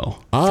prequel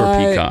for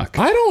Peacock.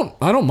 I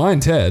don't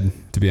mind Ted,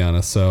 to be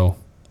honest. So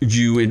Who's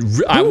who's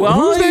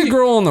that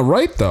girl on the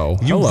right though?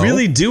 You Hello.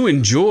 really do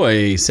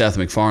enjoy Seth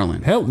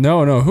MacFarlane. Hell,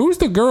 no. Who's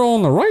the girl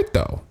on the right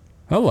though?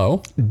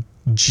 Hello.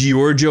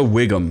 Georgia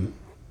Wiggum.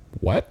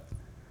 What?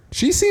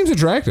 She seems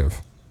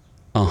attractive.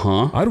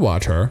 Uh-huh. I'd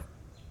watch her.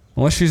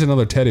 Unless she's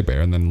another teddy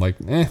bear, and then like,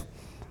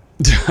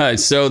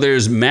 So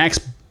there's Max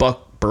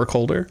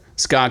Burkholder,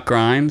 Scott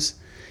Grimes,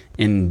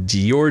 and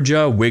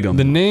Georgia Wiggum.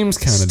 The name's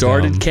kind of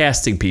started dumb.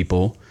 casting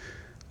people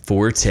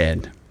for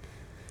Ted,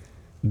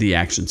 the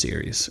action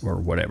series or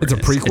whatever. It's a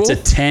it is. prequel?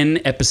 It's a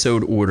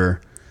 10-episode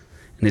order,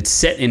 and it's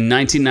set in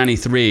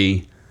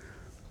 1993.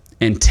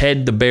 And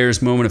Ted the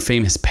Bear's moment of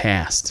fame has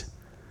passed,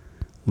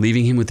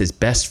 leaving him with his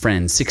best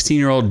friend,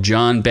 16-year-old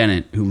John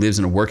Bennett, who lives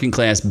in a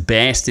working-class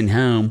Boston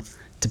home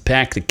to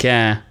pack the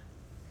car.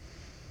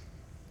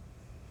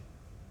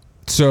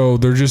 So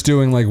they're just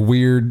doing like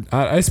weird.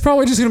 It's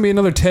probably just gonna be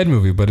another Ted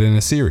movie, but in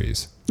a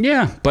series.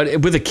 Yeah,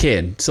 but with a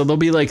kid. So they'll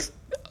be like,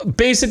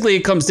 basically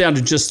it comes down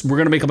to just, we're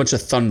going to make a bunch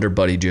of Thunder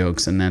Buddy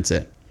jokes and that's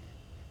it.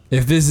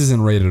 If this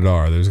isn't rated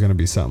R, there's gonna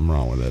be something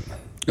wrong with it.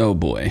 Oh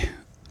boy.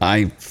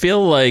 I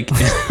feel like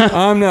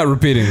I'm not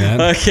repeating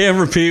that. I can't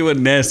repeat what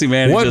Nasty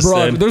Man just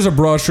said. There's a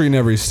Broad Street in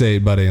every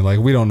state, buddy. Like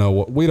we don't know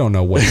what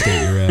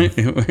state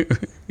you're in.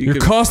 You're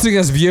costing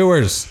us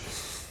viewers.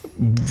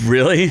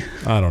 Really?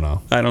 I don't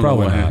know. I don't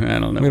Probably know. Not. I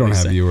don't know. We what don't he's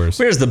have saying. viewers.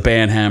 Where's the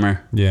band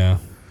hammer? Yeah.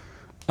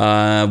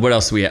 What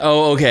else do we have?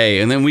 Oh,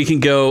 okay. And then we can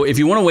go, if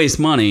you want to waste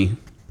money.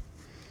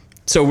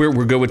 So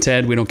we're good with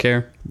Ted? We don't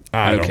care?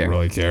 I don't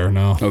really care,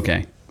 no.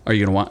 Okay. Are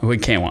you going to want, we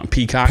can't want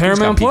Peacock?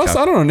 Paramount Plus?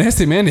 I don't know.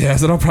 Nasty Mandy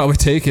has it. I'll probably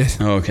take it.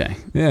 Okay.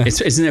 Yeah.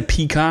 Isn't it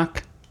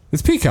Peacock?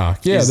 It's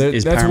Peacock. Yeah. Is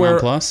that's Paramount where,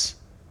 Plus?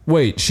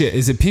 Wait, shit.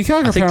 Is it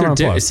Peacock or Paramount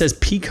Plus? It says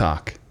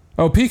Peacock.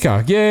 Oh,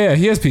 Peacock. Yeah.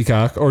 He has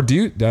Peacock. Or do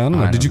you? I don't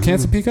know. Did you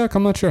cancel Peacock?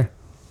 I'm not sure.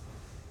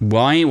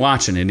 Well, I ain't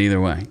watching it either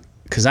way.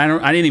 Because I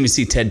didn't even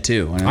see Ted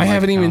 2. I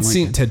haven't even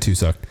seen Ted 2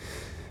 sucked.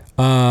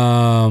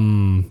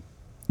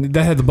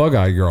 That had the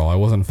bug-eyed girl. I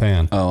wasn't a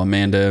fan. Oh,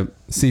 Amanda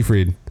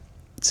Seyfried.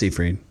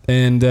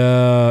 And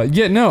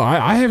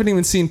I haven't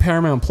even seen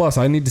Paramount Plus.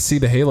 I need to see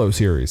the Halo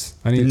series.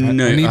 I need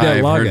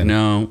that login.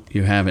 No,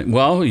 you haven't.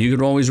 Well, you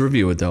could always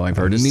review it though. I've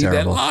heard it's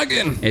terrible. I need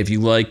that login. If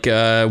you like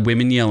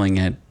women yelling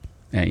at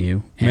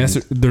you. There's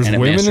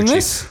women in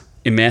this?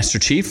 In Master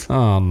Chief?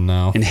 Oh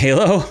no. In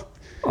Halo?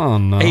 Oh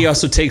no. He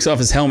also takes off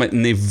his helmet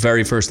in the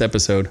very first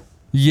episode.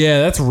 Yeah,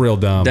 that's real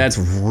dumb. That's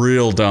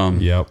real dumb.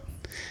 Yep.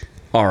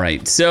 All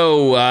right,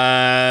 so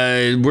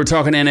we're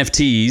talking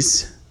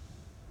NFTs.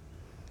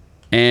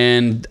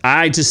 And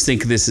I just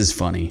think this is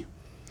funny.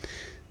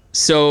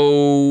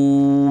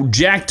 So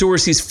Jack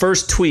Dorsey's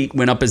first tweet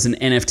went up as an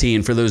NFT.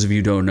 And for those of you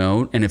who don't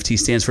know, NFT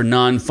stands for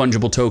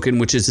non-fungible token,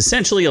 which is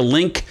essentially a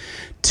link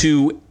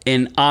to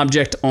an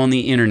object on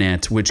the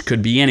internet, which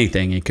could be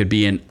anything. It could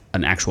be an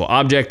actual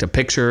object, a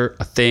picture,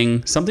 a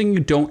thing, something you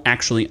don't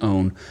actually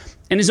own,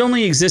 and is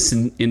only exists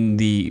in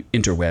the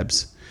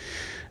interwebs.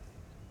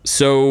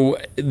 So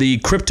the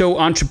crypto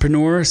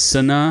entrepreneur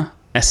Sana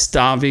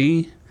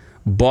Estavi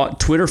bought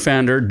Twitter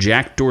founder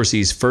Jack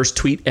Dorsey's first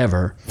tweet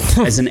ever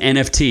as an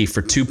NFT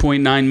for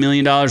 $2.9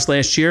 million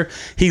last year.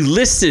 He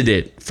listed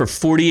it for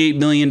 $48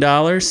 million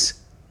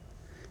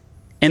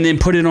and then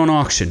put it on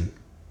auction,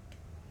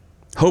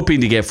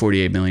 hoping to get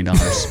 $48 million.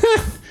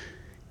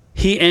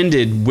 He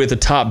ended with a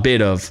top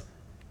bid of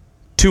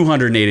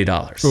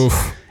 $280.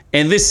 Oof.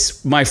 And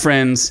this, my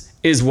friends,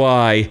 is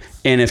why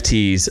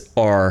NFTs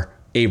are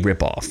a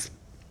ripoff.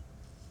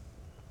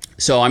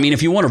 So, I mean,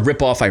 if you want to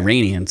rip off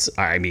Iranians,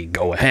 I mean,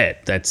 go ahead.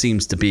 That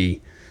seems to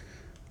be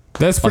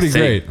That's pretty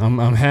great.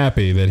 I'm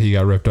happy that he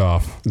got ripped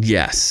off.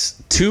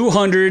 Yes.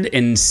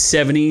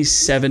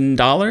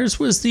 $277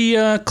 was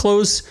the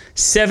close.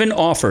 7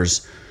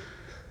 offers.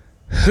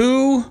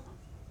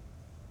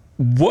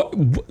 What?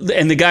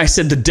 And the guy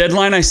said the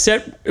deadline I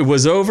set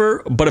was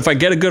over, but if I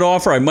get a good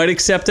offer, I might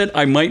accept it.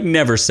 I might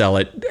never sell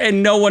it.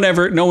 And no one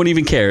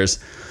even cares.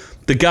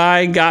 The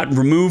guy got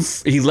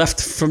removed. He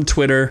left from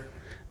Twitter.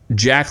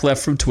 Jack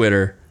left from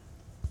Twitter.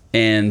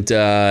 And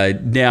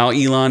now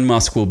Elon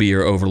Musk will be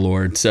your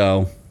overlord.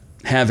 So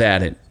have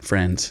at it,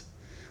 friends.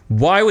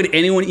 Why would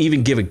anyone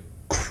even give a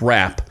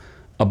crap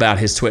about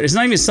his Twitter? It's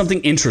not even something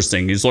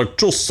interesting. He's like,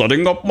 just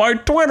setting up my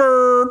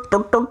Twitter.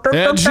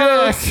 At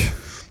Jack.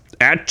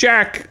 At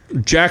Jack.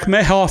 Jack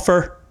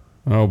Mayhofer.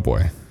 Oh,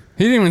 boy.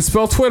 He didn't even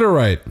spell Twitter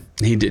right.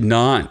 He did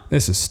not.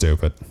 This is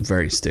stupid.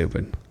 Very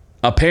stupid.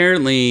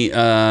 Apparently,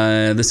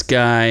 this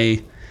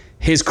guy,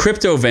 his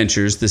crypto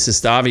ventures, this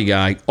Estavi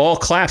guy, all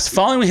collapsed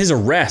following his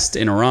arrest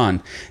in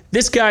Iran.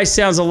 This guy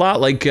sounds a lot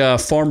like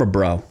Pharma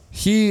Bro.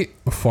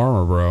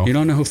 Pharma Bro. You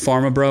don't know who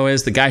Pharma Bro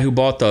is? The guy who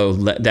bought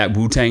that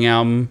Wu-Tang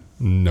album?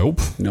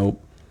 Nope.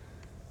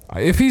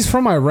 If he's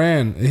from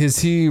Iran, is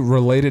he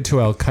related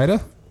to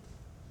Al-Qaeda?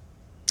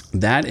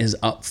 That is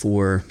up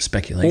for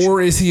speculation.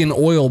 Or is he an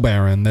oil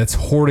baron that's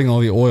hoarding all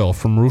the oil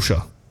from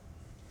Russia?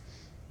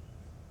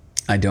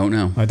 I don't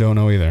know. I don't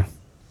know either.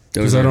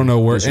 Because I don't know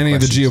where any of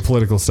the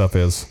geopolitical stuff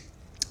is.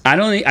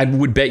 I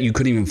would bet you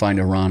couldn't even find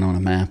Iran on a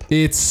map.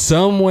 It's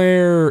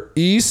somewhere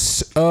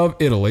east of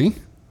Italy,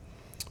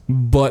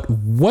 but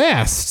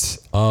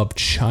west of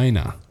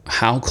China.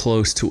 How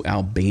close to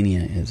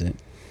Albania is it?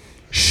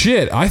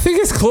 Shit, I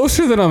think it's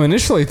closer than I'm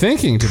initially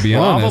thinking, to be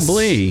honest.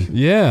 Probably.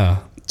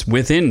 Yeah. It's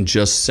within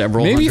just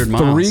several hundred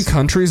miles. Maybe 3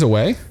 countries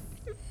away?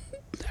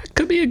 That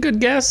could be a good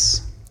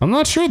guess. I'm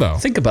not sure, though.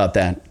 Think about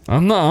that.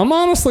 I'm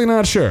honestly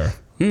not sure.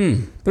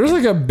 There's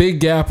like a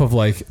big gap of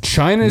like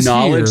China's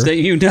knowledge here. That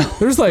you know.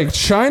 There's like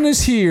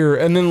China's here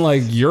and then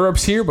like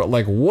Europe's here, but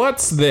like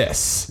what's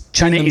this?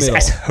 China is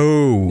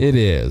asshole. It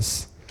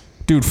is.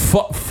 Dude,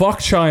 fuck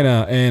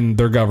China and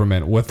their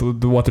government with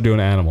what they're doing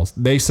to animals.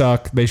 They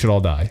suck. They should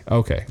all die.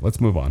 Okay,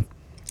 let's move on.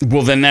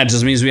 Well, then that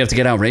just means we have to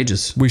get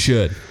outrageous. We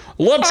should.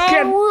 Let's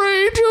get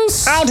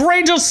outrageous.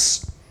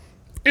 Outrageous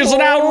is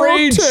an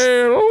outrage.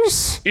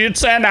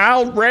 It's an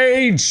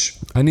outrage.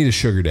 I need a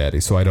sugar daddy,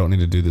 so I don't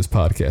need to do this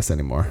podcast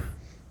anymore.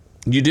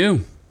 You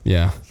do?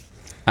 Yeah.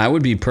 I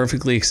would be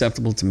perfectly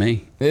acceptable to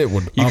me. It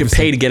would. You could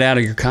pay to get out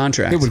of your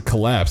contract. It would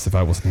collapse if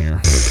I wasn't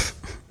here.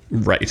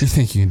 Right. You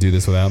think you can do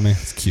this without me?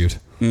 It's cute.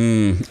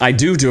 I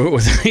do it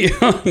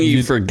without you.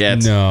 You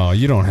forget. No,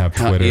 you don't have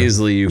Twitter. How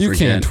easily you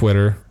forget. You can't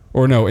Twitter.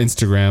 Or no,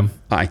 Instagram.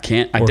 I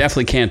can't. I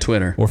definitely can't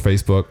Twitter. Or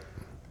Facebook.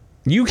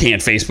 You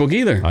can't Facebook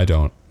either. I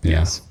don't. Yeah.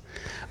 Yes.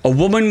 A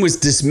woman was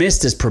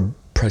dismissed as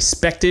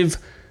prospective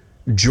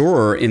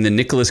juror in the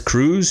Nicholas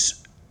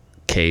Cruz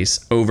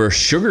case over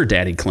sugar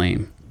daddy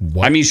claim.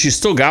 What? I mean, she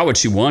still got what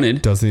she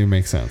wanted. Doesn't even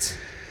make sense.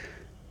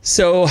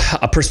 So,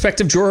 a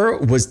prospective juror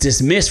was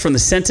dismissed from the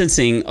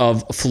sentencing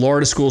of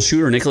Florida school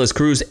shooter Nicholas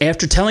Cruz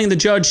after telling the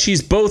judge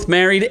she's both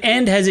married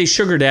and has a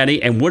sugar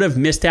daddy and would have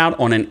missed out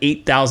on an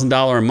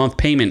 $8,000 a month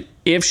payment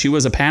if she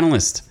was a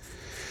panelist.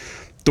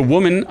 The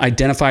woman,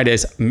 identified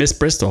as Miss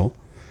Bristol,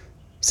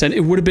 said it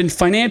would have been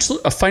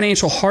a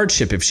financial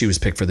hardship if she was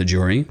picked for the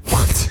jury.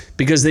 What?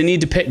 Because they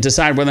need to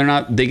decide whether or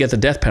not they get the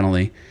death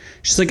penalty.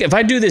 She's like, if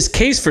I do this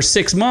case for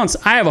 6 months,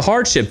 I have a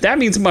hardship. That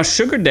means my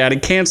sugar daddy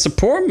can't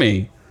support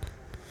me.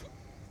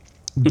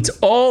 It's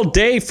all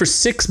day for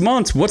 6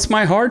 months. What's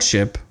my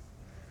hardship?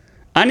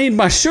 I need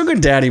my sugar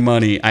daddy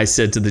money, I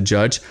said to the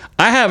judge.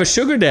 I have a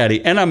sugar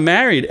daddy, and I'm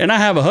married, and I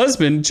have a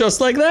husband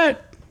just like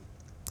that.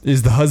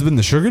 Is the husband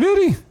the sugar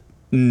daddy?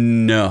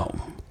 No.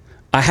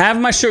 I have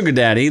my sugar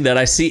daddy that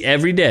I see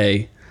every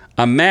day.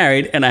 I'm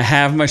married, and I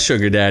have my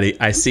sugar daddy.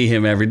 I see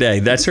him every day.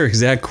 That's her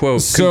exact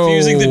quote. So,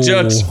 confusing the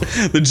judge.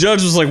 The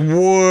judge was like,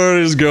 what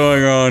is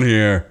going on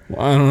here?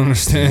 I don't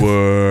understand.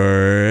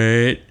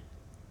 What?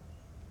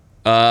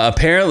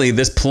 Apparently,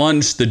 this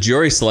plunged the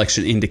jury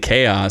selection into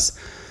chaos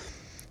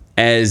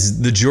as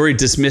the jury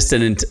dismissed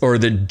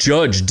the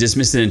judge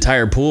dismissed an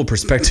entire pool of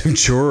prospective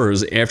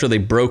jurors after they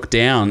broke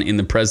down in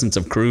the presence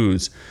of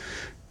Cruz.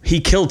 He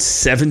killed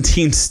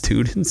 17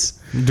 students.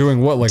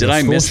 Doing what? Like Did a I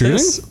school miss shooting?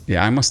 this?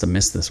 Yeah, I must have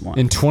missed this one.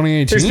 In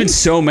 2018? There's been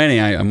so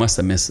many. I must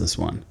have missed this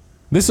one.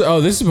 This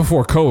is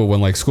before COVID when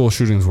like school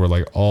shootings were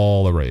like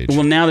all the rage.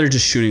 Well, now they're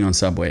just shooting on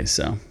subways,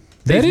 so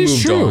they've that is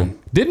moved true. on.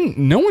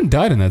 No one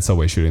died in that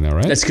subway shooting though,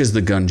 right? That's because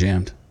the gun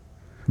jammed.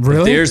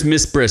 Really? There's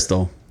Miss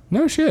Bristol.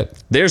 No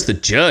shit. There's the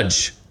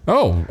judge.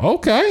 Oh,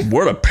 okay.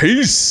 What a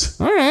piece.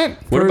 All right.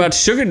 What about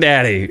Sugar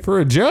Daddy? for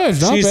a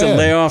judge? Not She needs to bad.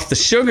 lay off the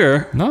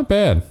sugar. Not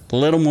bad. A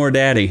little more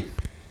daddy.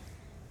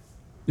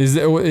 Is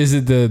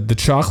it the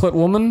chocolate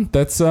woman?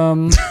 That's Is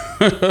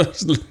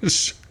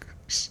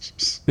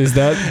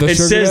that the It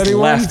sugar says daddy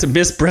left. one?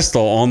 Miss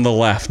Bristol on the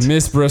left.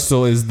 Miss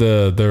Bristol is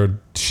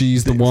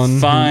she's the one who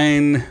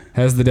Fine.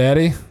 has the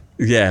daddy?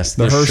 Yes.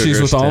 The Hershey's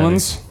sugar with daddy.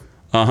 almonds?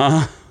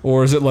 Uh-huh.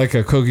 Or is it like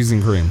a cookies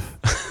and cream?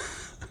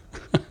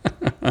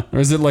 Or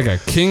is it like a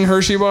King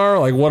Hershey bar?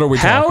 Like what are we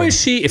talking? How is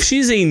she, if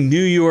she's a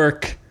New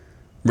York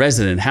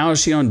resident, how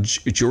is she on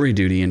jury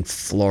duty in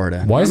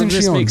Florida? Why None isn't of she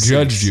this on makes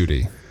judge sense.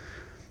 duty?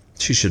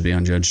 She should be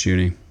on judge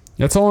duty.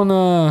 That's on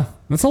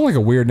like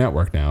a weird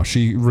network now.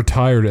 She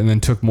retired and then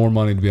took more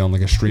money to be on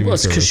like a streaming Well,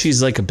 it's because service.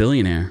 she's like a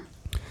billionaire.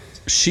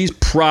 She's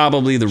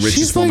probably the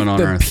richest woman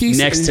on earth,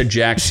 next to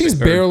Jack. She's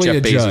or barely Jeff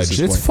a Bezos' judge.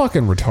 It's wife.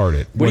 fucking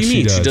retarded. What do you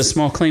mean? She does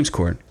small claims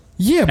court.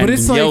 Yeah, but and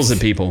it's like yells at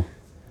people.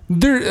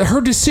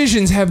 her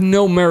decisions have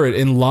no merit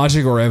in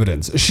logic or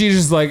evidence. She's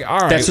just like, all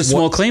right. That's what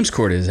small claims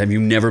court is. Have you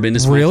never been to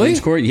small Really? claims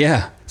court?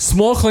 Yeah.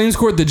 Small claims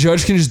court, the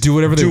judge can just do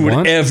whatever they Do want.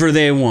 whatever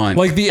they want.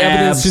 Like, the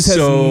evidence just has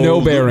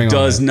no bearing on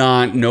Does it.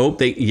 not. Nope.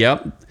 They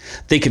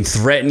can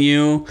threaten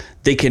you.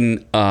 They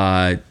can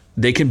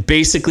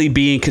basically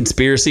be in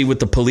conspiracy with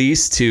the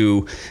police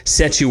to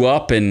set you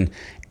up and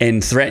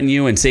threaten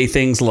you and say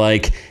things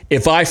like,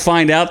 if I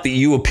find out that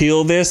you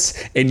appeal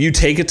this and you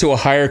take it to a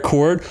higher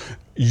court,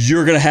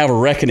 you're going to have a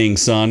reckoning,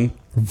 son.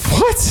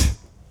 What?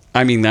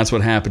 I mean, that's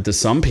what happened to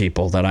some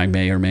people that I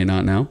may or may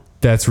not know.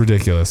 That's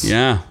ridiculous.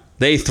 Yeah.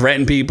 They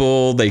threaten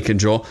people. They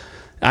control.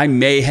 I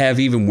may have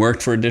even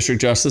worked for a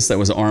district justice that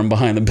was armed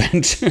behind the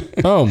bench.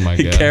 Oh my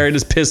He god. carried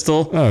his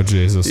pistol. Oh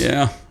Jesus.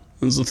 Yeah,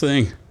 it was the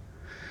thing.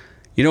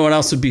 You know what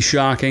else would be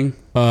shocking?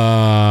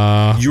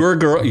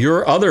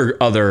 Your other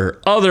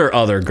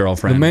the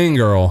girlfriend, main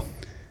girl.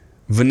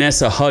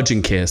 Vanessa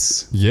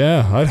Hudgens.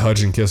 Yeah, I'd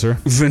Hudge and kiss her.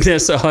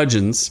 Vanessa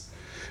Hudgens,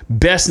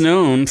 best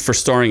known for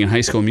starring in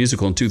High School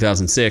Musical in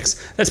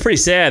 2006. That's pretty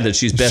sad that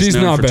she's She's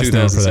known not for best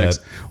known for 2006.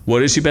 that.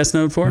 What is she best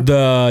known for?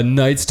 The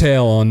Knight's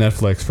Tale on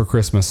Netflix for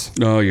Christmas.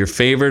 Oh, your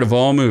favorite of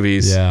all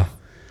movies. Yeah.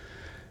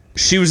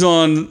 She was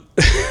on.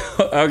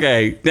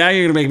 Okay, now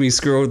you're gonna make me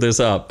screw this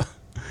up.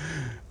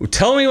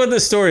 Tell me what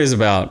this story is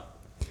about.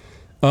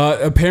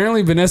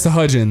 Apparently, Vanessa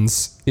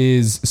Hudgens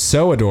is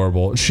so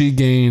adorable. She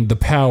gained the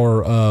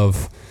power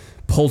of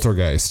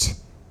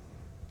poltergeist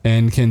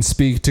and can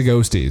speak to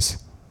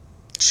ghosties.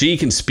 She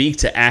can speak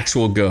to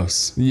actual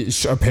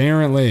ghosts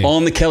Apparently.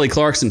 on the Kelly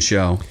Clarkson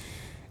show.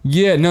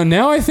 Yeah, no,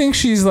 now I think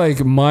she's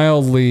like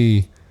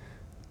mildly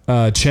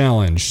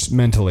challenged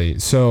mentally.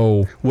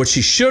 So, What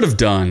she should have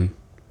done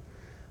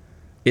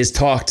is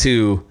talk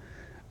to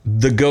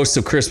the ghost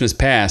of Christmas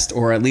past,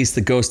 or at least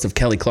the ghost of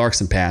Kelly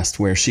Clarkson past,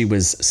 where she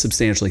was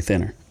substantially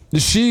thinner.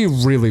 she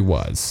really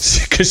was.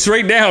 Because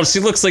right now she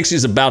looks like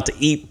she's about to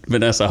eat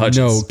Vanessa No,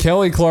 Hudgens.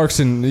 Kelly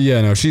Clarkson,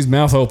 she's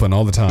mouth open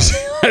all the time.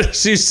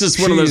 She's just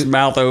one of those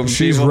mouth open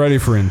She's people. ready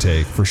for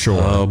intake, for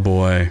sure. Oh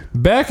boy,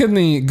 Back in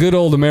the good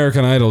old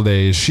American Idol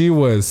days, she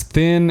was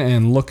thin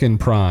and looking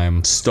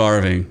prime,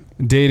 starving.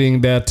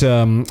 dating that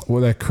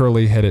that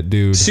curly-headed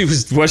dude.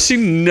 Was she?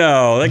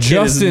 No, that kid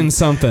Justin is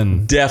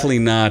something. definitely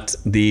not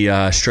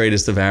the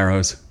straightest of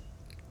arrows.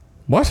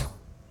 What?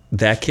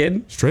 That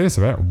kid? Straightest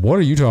of ever. What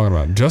are you talking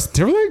about?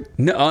 Justin Timberlake?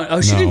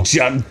 No, she didn't.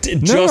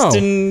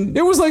 Justin.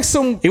 It was like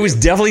some. It was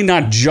definitely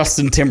not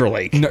Justin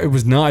Timberlake. No, it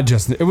was not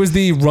Justin. It was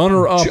the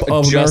runner-up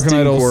of Justin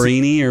American Idol.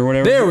 Guarini or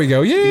whatever. There we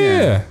go.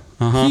 Yeah.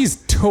 He's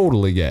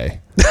totally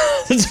gay.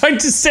 I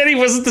just said he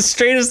wasn't the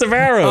straightest of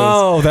arrows.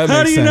 Oh, that makes sense.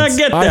 How do you not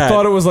get that? I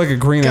thought it was like a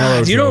Green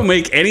Arrow joke. You don't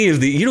make any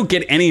of the. You don't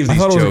get any of these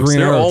thought it was a jokes. Green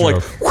They're Arrow all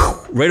joke. like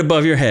whew, right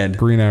above your head.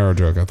 Green Arrow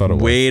joke. I thought it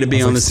was. Way to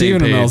be on the same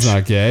Stephen page. Amell's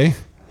not gay.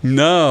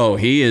 No,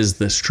 he is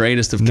the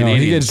straightest of No,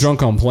 Canadians. he gets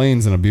drunk on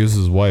planes and abuses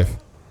his wife.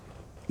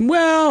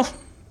 Well,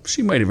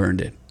 she might have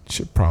earned it.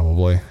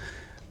 Probably.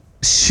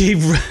 She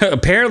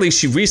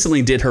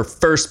recently did her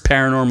first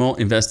paranormal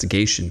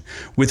investigation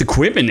with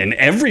equipment and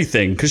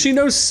everything because she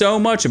knows so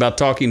much about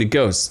talking to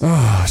ghosts.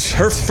 Oh, shit.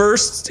 Her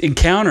first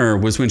encounter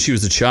was when she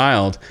was a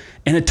child,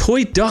 and a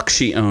toy duck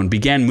she owned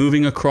began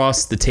moving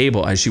across the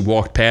table as she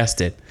walked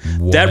past it.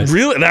 What?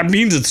 That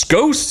means it's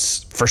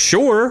ghosts for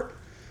sure.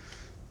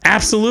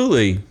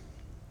 Absolutely.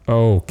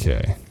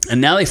 Okay.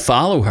 And now they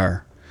follow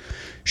her.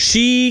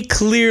 She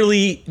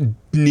clearly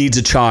needs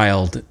a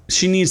child.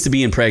 She needs to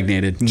be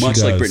impregnated,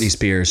 much like does. Britney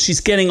Spears. She's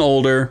getting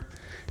older.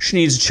 She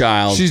needs a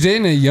child. She's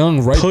dating a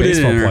young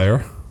baseball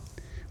player.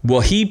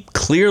 Well, he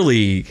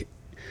clearly,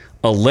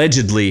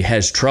 allegedly,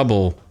 has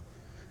trouble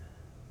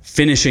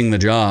finishing the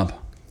job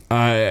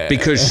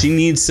because she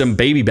needs some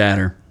baby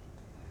batter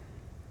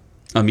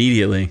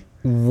immediately.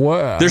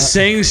 What? They're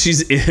saying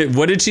she's.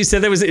 What did she say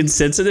that was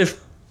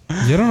insensitive?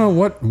 You don't know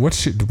what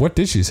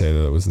did she say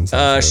that was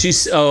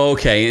insensitive?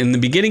 Okay. In the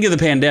beginning of the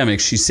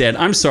pandemic, she said,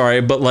 "I'm sorry,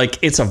 but like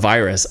it's a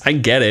virus. I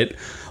get it.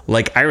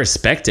 Like I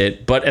respect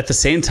it, but at the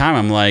same time,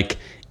 I'm like,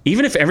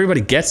 even if everybody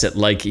gets it,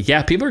 like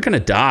yeah, people are gonna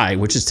die,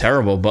 which is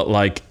terrible, but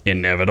like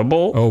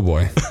inevitable." Oh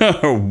boy.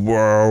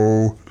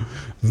 Whoa.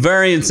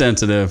 Very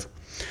insensitive.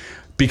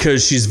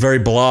 Because she's very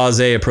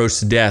blasé approach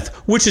to death,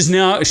 which is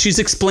now she's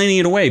explaining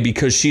it away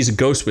because she's a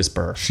ghost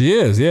whisperer. She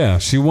is, yeah.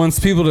 She wants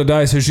people to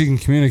die so she can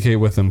communicate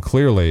with them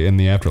clearly in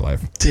the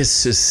afterlife.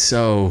 This is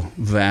so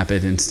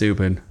vapid and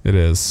stupid. It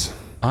is.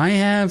 I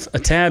have a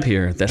tab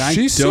here that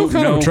She's I don't still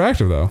kind know. of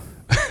attractive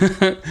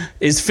though.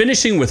 Is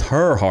finishing with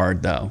her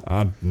hard though?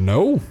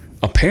 No.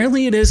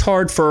 Apparently it is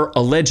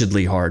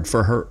allegedly hard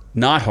for her,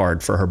 not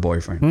hard for her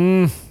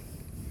boyfriend.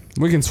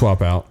 We can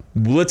swap out.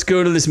 Let's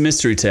go to this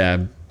mystery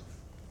tab.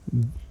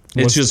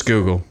 It's just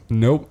Google.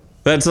 Nope.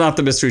 That's not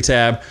the mystery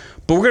tab.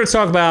 But we're going to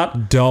talk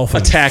about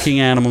Dolphins. attacking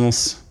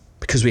animals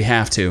because we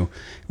have to.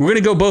 We're going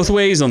to go both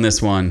ways on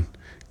this one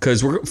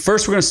because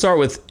first we're going to start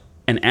with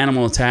an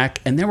animal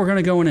attack and then we're going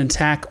to go an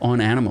attack on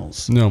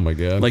animals. Oh my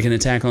God. Like an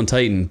Attack on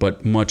Titan,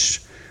 but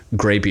much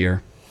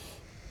grapier.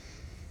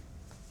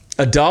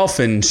 A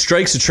dolphin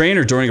strikes a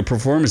trainer during a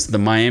performance at the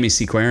Miami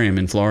Seaquarium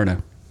in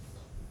Florida.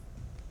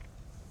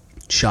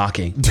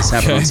 Shocking. This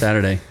happened on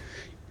Saturday.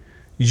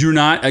 You're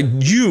not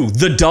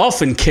the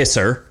dolphin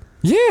kisser.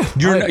 Yeah.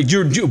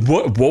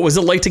 What was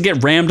it like to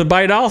get rammed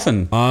by a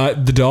dolphin?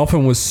 The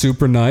dolphin was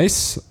super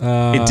nice.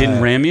 It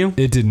didn't ram you?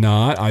 It did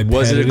not.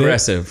 Was it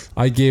aggressive?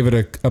 I gave it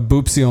a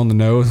boopsie on the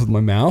nose with my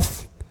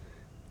mouth.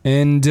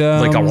 And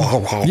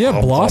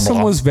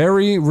Blossom was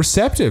very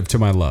receptive to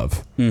my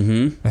love.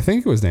 Mm-hmm. I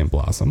think it was named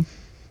Blossom.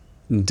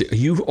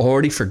 You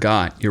already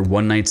forgot your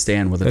one night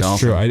stand with a dolphin.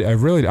 That's true.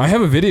 I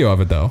have a video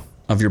of it though.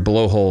 Of your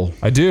blowhole.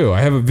 I do.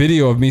 I have a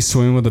video of me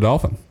swimming with a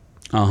dolphin.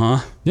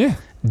 Uh-huh. Yeah.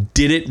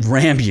 Did it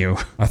ram you?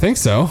 I think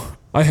so.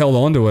 I held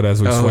on to it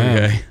as we swam.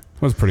 Okay.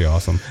 It was pretty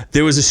awesome.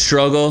 There was a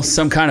struggle.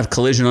 Some kind of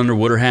collision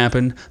underwater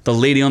happened. The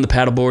lady on the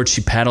paddleboard,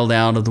 she paddled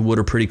out of the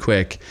water pretty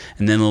quick.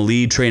 And then the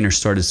lead trainer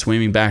started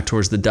swimming back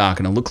towards the dock.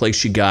 And it looked like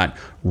she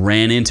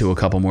ran into a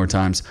couple more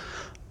times.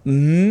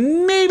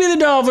 Maybe the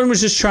dolphin was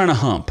just trying to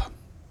hump.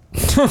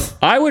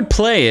 I would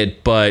play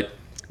it, but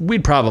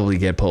we'd probably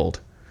get pulled.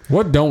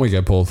 What don't we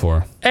get pulled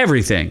for?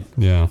 Everything.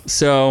 Yeah.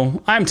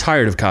 So I'm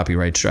tired of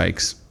copyright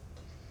strikes.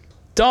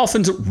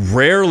 Dolphins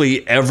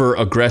rarely ever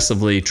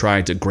aggressively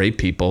try to grape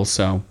people,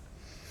 so.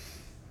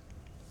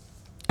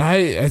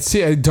 I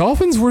see.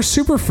 Dolphins were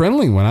super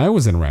friendly when I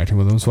was interacting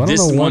with them, so I don't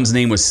know. This one's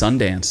name was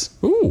Sundance.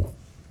 Ooh.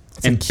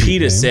 And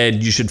PETA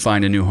said you should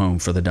find a new home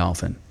for the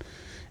dolphin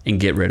and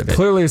get rid of it.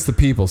 Clearly it's the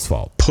people's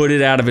fault. Put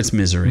it out of its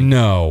misery.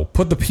 No.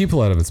 Put the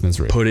people out of its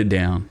misery. Put it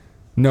down.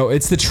 No,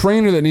 it's the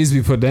trainer that needs to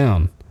be put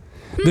down.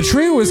 The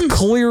trainer was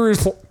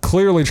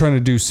clearly trying to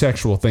do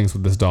sexual things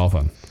with this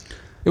dolphin.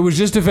 It was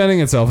just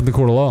defending itself in the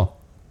court of law.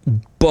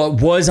 But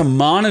was a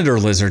monitor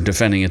lizard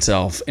defending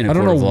itself in a court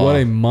of law? I don't know what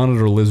a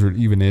monitor lizard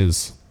even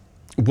is.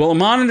 Well, a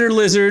monitor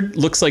lizard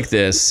looks like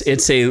this. It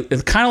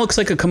kind of looks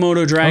like a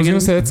Komodo dragon. I was going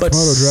to say it's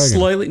Komodo dragon.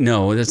 Slightly,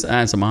 no,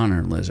 that's a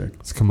monitor lizard.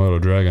 It's Komodo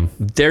dragon.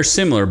 They're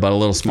similar, but a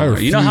little smaller.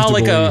 You know how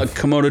like a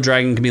Komodo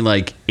dragon can be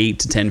like 8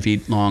 to 10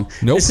 feet long?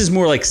 Nope. This is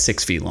more like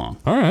 6 feet long.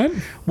 All right.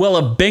 Well,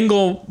 a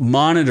Bengal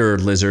monitor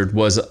lizard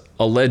was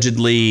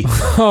allegedly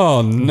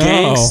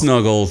gang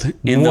snuggled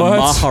in the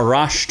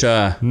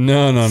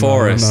Maharashtra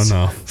forest.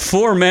 No.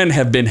 4 men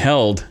have been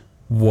held.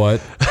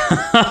 What?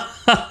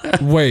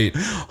 Wait.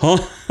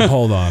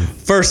 Hold on.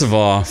 First of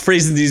all,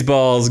 freezing these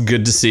balls,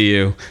 good to see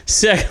you.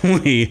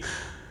 Secondly,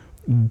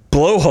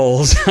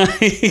 blowholes.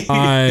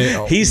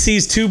 He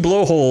sees 2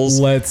 blowholes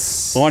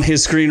on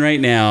his screen right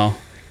now.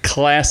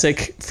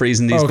 Classic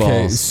freezing these balls.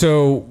 Okay,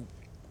 so...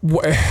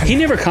 He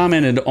never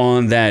commented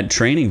on that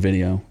training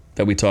video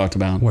that we talked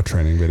about. What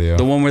training video?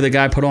 The one where the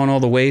guy put on all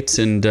the weights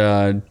and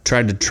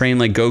tried to train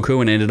like Goku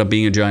and ended up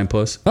being a giant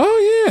puss.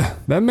 Oh, yeah.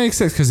 That makes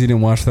sense because he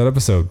didn't watch that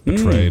episode.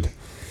 Betrayed.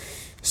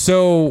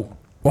 So,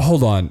 well,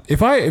 hold on.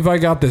 If I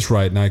got this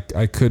right, and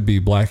I could be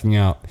blacking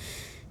out,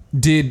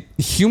 did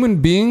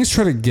human beings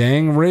try to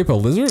gang rape a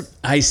lizard?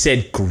 I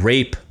said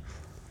grape,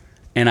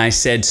 and I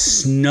said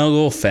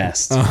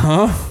snugglefest.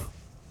 Uh-huh.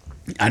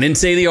 I didn't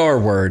say the R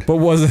word. But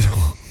was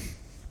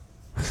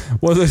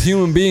it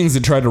human beings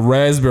that tried to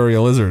raspberry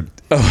a lizard?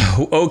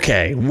 Oh,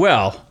 okay.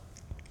 Well,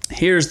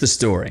 here's the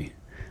story.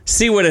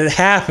 See, what had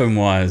happened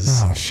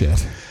was... Oh,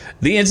 shit.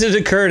 The incident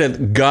occurred at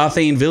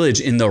Gothane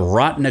Village in the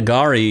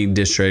Ratnagari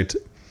district.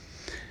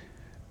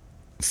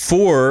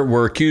 4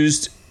 were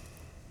accused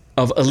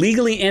of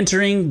illegally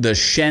entering the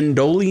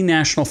Shandoli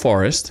National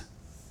Forest.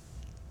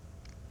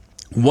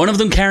 One of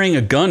them carrying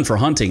a gun for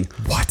hunting.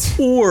 What?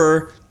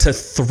 Or to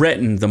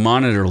threaten the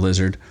monitor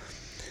lizard.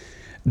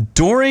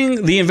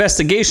 During the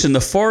investigation,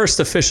 the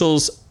forest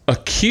officials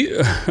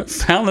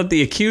found that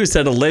the accused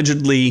had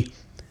allegedly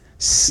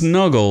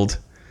snuggled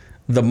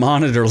the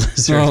monitor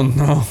lizard. Oh,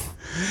 no.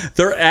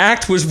 Their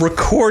act was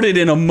recorded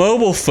in a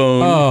mobile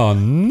phone. Oh,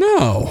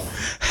 no.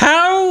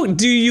 How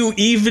do you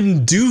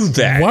even do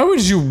that? Why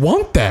would you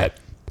want that?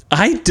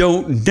 I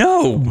don't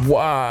know.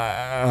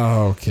 Why?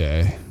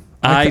 Okay.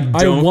 I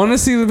want to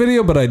see the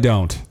video, but I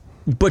don't.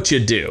 But you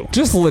do.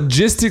 Just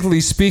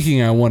logistically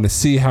speaking, I want to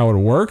see how it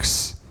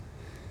works.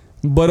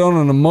 But on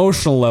an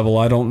emotional level,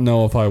 I don't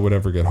know if I would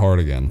ever get hard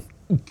again.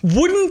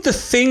 Wouldn't the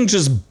thing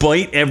just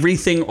bite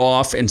everything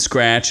off and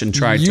scratch and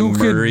try to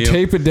murder you? You could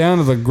tape it down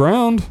to the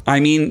ground. I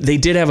mean, they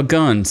did have a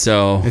gun,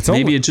 so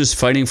maybe it's just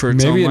fighting for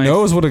its own life. Maybe it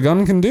knows what a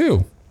gun can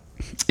do.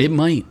 It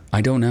might.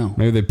 I don't know.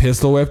 Maybe they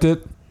pistol whipped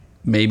it.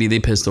 Maybe they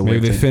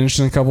finished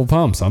in a couple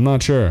pumps. I'm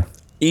not sure.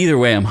 Either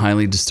way, I'm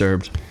highly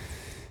disturbed.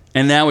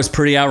 And that was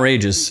pretty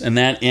outrageous. And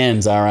that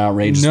ends our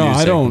outrageous news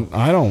segment.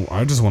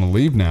 I just want to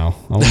leave now.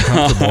 I'm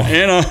uncomfortable.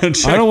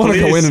 I don't want to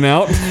go in and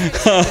out.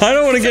 I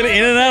don't want to get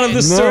in and out of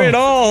this story at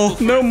all.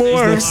 No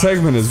more. This next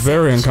segment is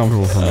very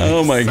uncomfortable for me.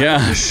 Oh my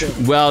gosh.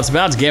 Well, it's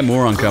about to get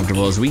more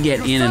uncomfortable as we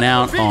get in and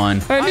out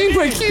on I need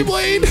my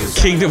Keyblade.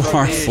 Kingdom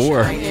Hearts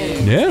 4.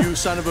 Yeah. You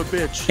son of a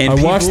bitch. And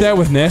I watched that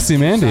with Nasty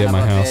Mandy at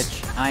my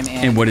house.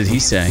 And what did he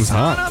say? It was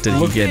hot. Did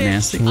he get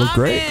nasty? It looked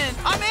great.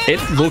 It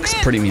looks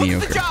pretty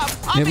mediocre.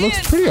 It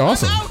looks pretty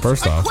awesome,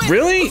 first off.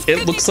 Really?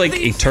 It looks like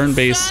a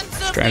turn-based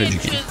strategy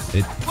game.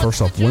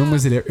 First off, when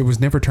was it? It was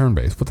never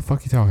turn-based. What the fuck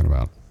are you talking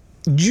about?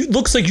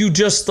 Looks like you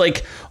just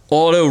like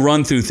auto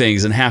run through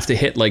things and have to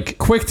hit like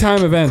quick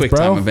time events, Quick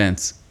time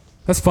events.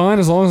 That's fine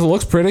as long as it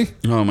looks pretty.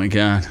 Oh my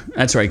god,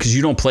 that's right. Because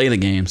you don't play the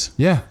games.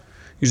 Yeah,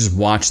 you just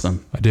watch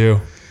them. I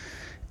do.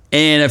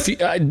 And if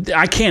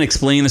I can't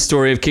explain the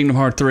story of Kingdom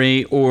Hearts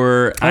 3,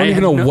 or I don't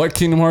even know what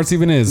Kingdom Hearts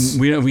even is.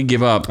 We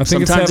give up. I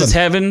think sometimes it's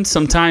heaven.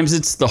 Sometimes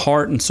it's the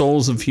heart and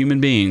souls of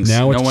human beings.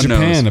 Now it's no one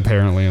Japan, knows.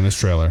 Apparently, in this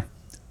trailer.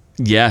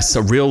 Yes,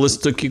 a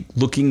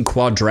realistic-looking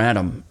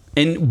quadratum.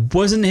 And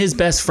wasn't his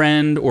best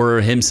friend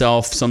or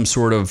himself some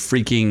sort of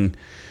freaking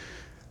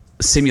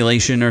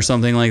simulation or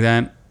something like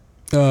that?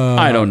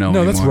 I don't know. No,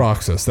 anymore. that's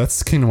Roxas.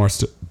 That's Kingdom Hearts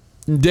 2.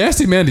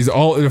 Nasty Mandy's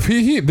all. If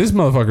this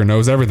motherfucker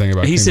knows everything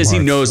about. He Kingdom says Hearts.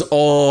 He knows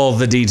all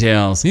the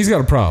details. He's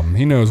got a problem.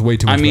 He knows way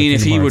too much. I mean,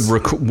 if he Hearts.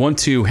 would want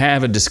to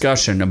have a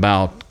discussion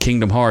about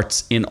Kingdom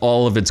Hearts in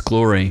all of its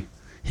glory,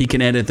 he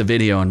can edit the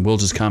video and we'll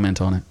just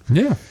comment on it.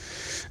 Yeah.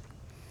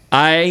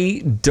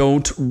 I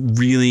don't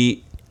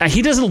really.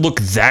 He doesn't look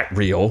that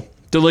real.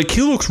 He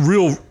looks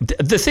real.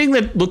 The thing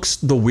that looks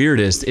the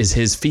weirdest is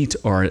his feet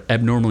are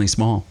abnormally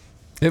small.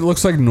 It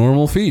looks like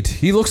normal feet.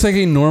 He looks like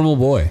a normal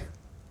boy.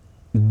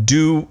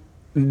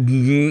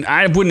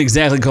 I wouldn't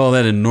exactly call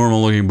that a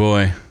normal looking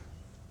boy.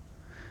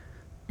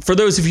 For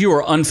those of you who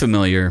are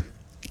unfamiliar,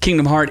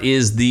 Kingdom Hearts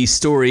is the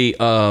story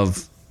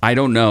of, I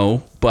don't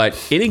know, but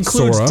it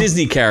includes Sora.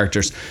 Disney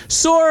characters.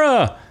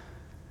 Sora!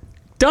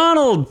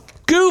 Donald!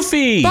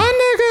 Goofy!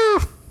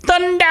 Thundaga!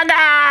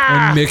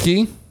 And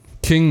Mickey.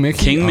 King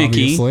Mickey,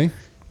 obviously.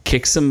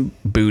 Kick some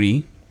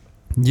booty.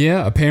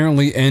 Yeah,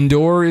 apparently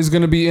Endor is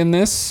going to be in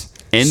this.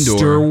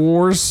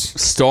 Endor.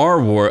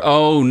 Star Wars.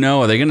 Oh,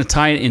 no. Are they going to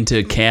tie it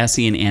into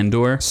Cassie and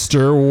Andor?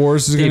 Star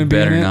Wars is going to be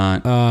in it. They better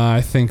not.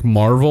 I think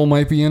Marvel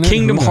might be in it.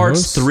 Kingdom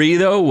Hearts 3,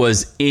 though,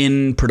 was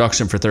in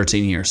production for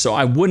 13 years. So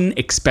I wouldn't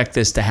expect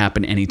this to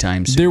happen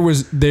anytime soon.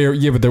 But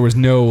there was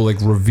no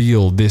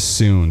reveal this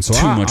soon. So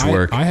Too much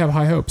work. I have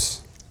high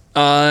hopes.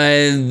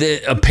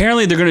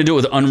 Apparently they're going to do it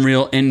with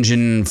Unreal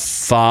Engine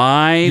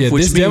 5, Yeah,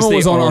 which this means demo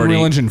was on already,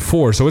 Unreal Engine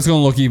 4, so it's going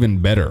to look even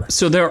better.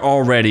 So they're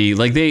already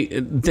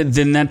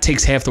then that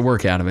takes half the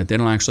work out of it. They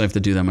don't actually have to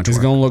do that much It's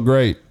work. going to look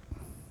great.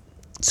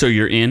 So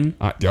you're in?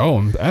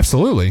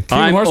 Absolutely.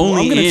 I'm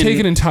going to take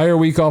an entire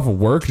week off of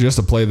work just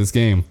to play this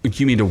game.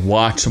 You mean to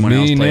watch someone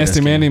else play Me, this Nasty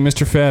game? Mandy, and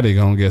Mr. Fatty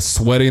going to get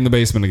sweaty in the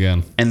basement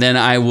again. And then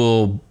I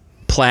will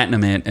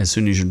platinum it as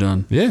soon as you're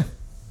done. Yeah,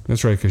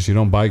 that's right, because you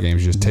don't buy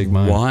games, you just take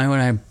mine. Why would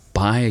I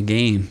buy a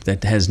game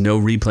that has no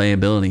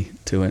replayability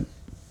to it?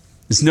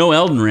 There's no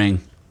Elden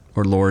Ring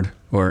or Lord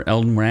or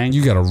Elden Ring.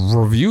 You gotta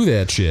review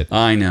that shit.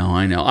 I know.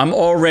 I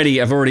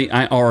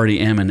already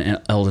am an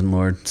Elden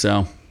Lord,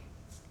 so.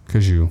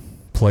 Because you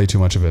play too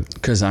much of it.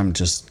 Because I'm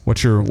just.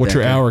 What's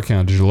your hour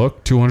count? Did you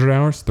look? 200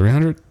 hours?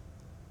 300?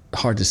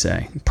 Hard to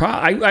say.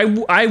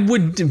 I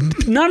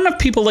would. Not enough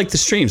people like the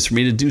streams for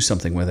me to do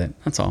something with it.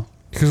 That's all.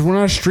 Because we're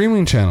not a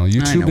streaming channel.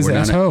 YouTube is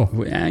asshole.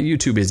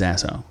 YouTube is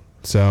asshole.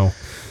 So,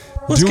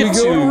 let's get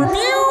to reviews.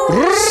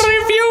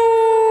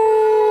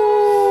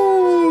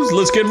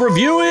 Let's get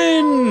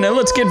reviewing.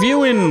 Let's get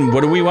viewing.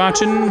 What are we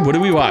watching? What do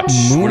we watch?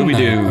 Moon what do we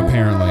do? Knight,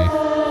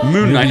 apparently.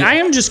 Moon Knight. I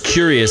am just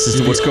curious as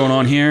to what's going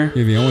on here.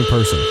 You're the only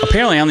person.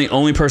 Apparently, I'm the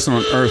only person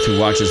on Earth who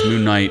watches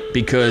Moon Knight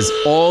because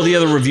all the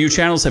other review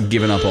channels have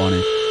given up on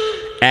it.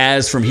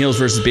 As from Heels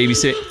vs.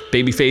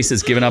 Babyface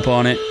has given up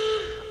on it.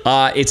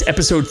 It's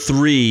episode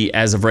 3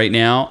 as of right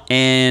now.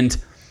 And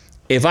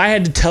if I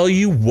had to tell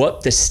you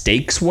what the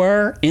stakes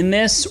were in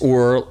this,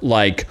 or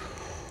like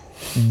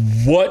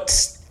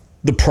what's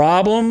the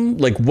problem,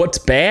 like what's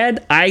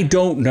bad, I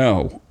don't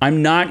know.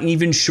 I'm not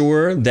even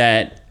sure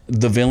that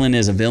the villain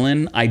is a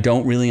villain. I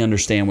don't really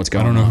understand what's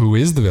going on. I don't know who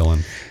is the villain.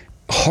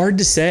 Hard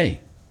to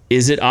say.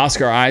 Is it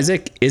Oscar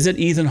Isaac? Is it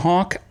Ethan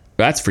Hawke?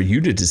 That's for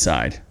you to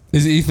decide.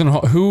 Is Ethan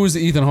Hawke, who does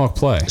Ethan Hawke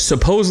play?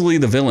 Supposedly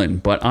the villain,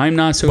 but I'm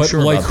not so sure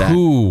about that. But like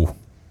who?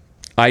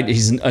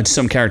 He's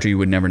some character you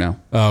would never know.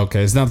 Oh,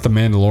 okay. It's not the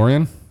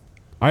Mandalorian?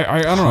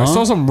 I don't know. I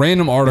saw some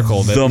random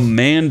article that... The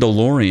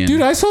Mandalorian.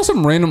 Dude, I saw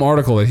some random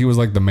article that he was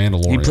like the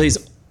Mandalorian. He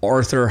plays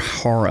Arthur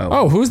Harrow.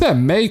 Oh, who's that?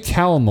 May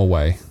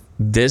Calloway.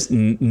 This,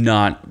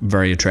 not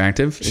very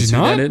attractive. She's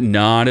not?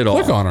 Not at all.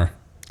 Click on her.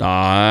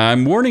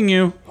 I'm warning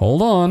you.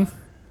 Hold on.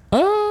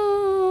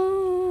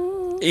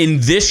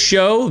 In this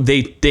show,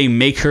 they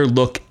make her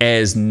look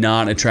as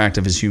not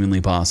attractive as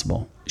humanly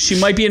possible. She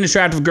might be an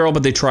attractive girl,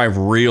 but they try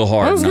real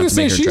hard not to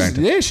make her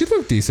attractive. Yeah, she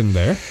looked decent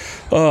there.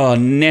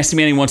 Nasty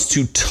Manny wants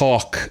to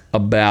talk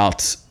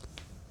about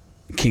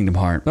Kingdom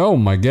Hearts. Oh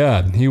my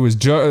God, it was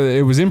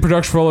in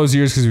production for all those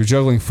years because he was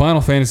juggling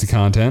Final Fantasy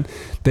content.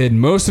 They had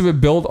most of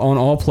it built on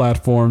all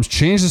platforms.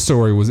 Changed the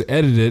story, was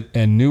edited,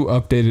 and new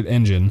updated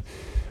engine.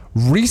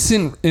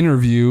 Recent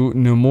interview,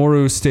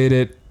 Nomura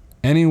stated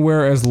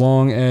anywhere as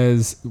long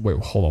as... Wait,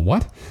 hold on,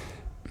 what?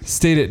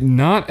 Stated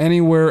not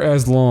anywhere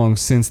as long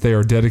since they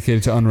are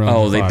dedicated to Unreal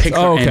Engine 5. They picked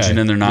the engine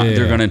and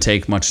they're going to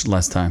take much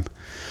less time.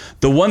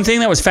 The one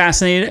thing that was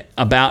fascinating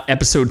about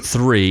episode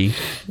 3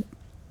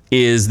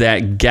 is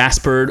that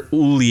Gaspard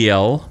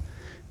Ulliel,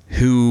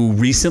 who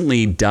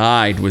recently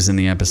died, was in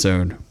the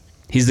episode.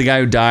 He's the guy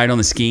who died on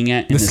the skiing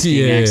accident.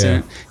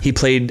 Yeah. He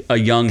played a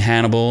young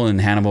Hannibal in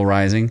Hannibal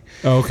Rising.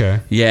 Oh, okay.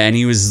 Yeah, and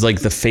he was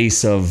like the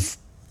face of...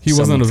 He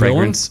wasn't a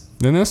villain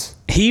in this?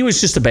 He was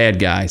just a bad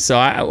guy.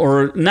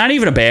 Or not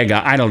even a bad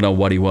guy. I don't know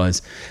what he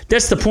was.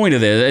 That's the point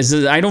of this.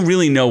 I don't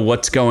really know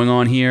what's going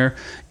on here.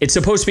 It's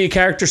supposed to be a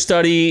character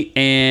study,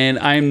 and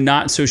I'm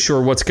not so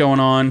sure what's going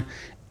on.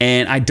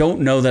 And I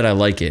don't know that I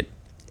like it.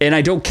 And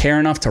I don't care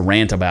enough to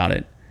rant about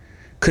it.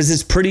 Because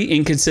it's pretty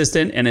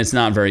inconsistent, and it's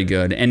not very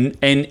good. And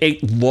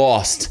it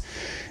lost.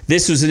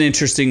 This was an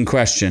interesting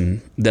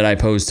question that I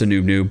posed to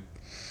Noob Noob.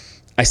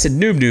 I said,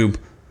 Noob,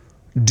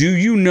 do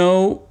you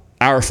know...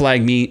 Our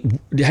Flag Means...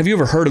 Have you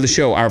ever heard of the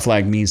show Our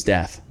Flag Means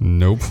Death?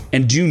 Nope.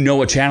 And do you know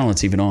what channel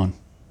it's even on?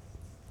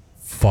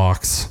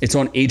 Fox. It's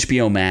on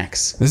HBO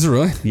Max. Is it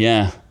really?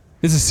 Yeah.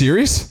 It's a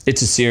series?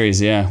 It's a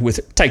series, yeah.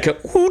 With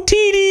Taika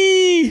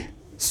Waititi.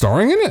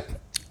 Starring in it?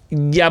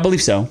 Yeah, I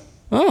believe so.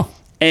 Oh.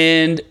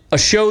 And a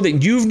show that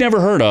you've never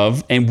heard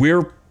of, and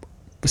we're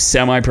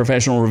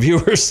semi-professional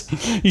reviewers,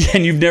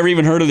 and you've never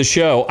even heard of the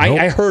show. Nope.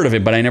 I heard of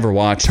it, but I never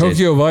watched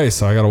Tokyo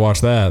Vice. I got to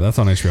watch that. That's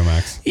on HBO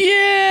Max.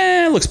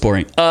 Yeah, it looks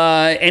boring.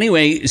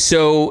 Anyway,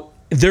 so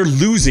they're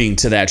losing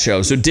to that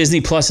show. So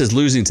Disney Plus is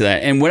losing to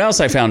that. And what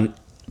else I found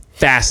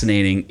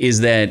fascinating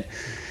is that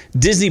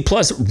Disney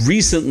Plus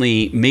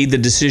recently made the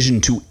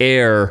decision to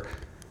air...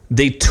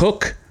 They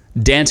took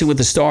Dancing with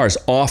the Stars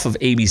off of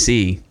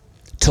ABC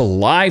to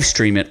live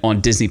stream it on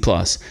Disney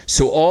Plus.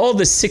 So all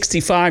the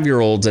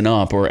 65-year-olds and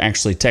up, or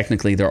actually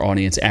technically their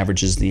audience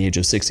averages the age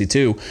of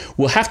 62,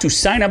 will have to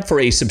sign up for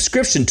a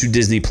subscription to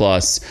Disney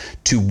Plus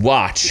to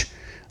watch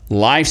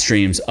live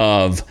streams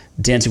of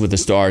Dancing with the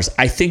Stars.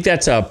 I think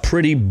that's a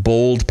pretty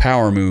bold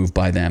power move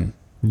by them.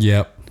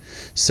 Yep.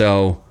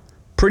 So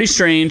pretty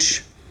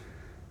strange,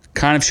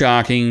 kind of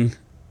shocking,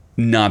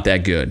 not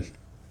that good.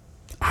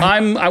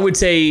 I would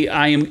say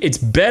it's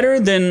better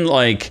than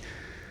like...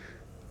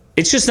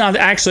 It's just not...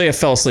 Actually, I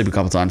fell asleep a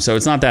couple times, so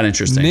it's not that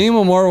interesting. Name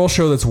a Marvel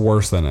show that's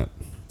worse than it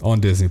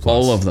on Disney Plus.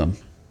 All of them.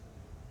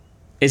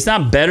 It's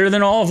not better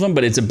than all of them,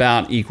 but it's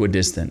about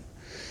equidistant.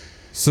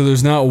 So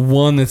there's not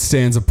one that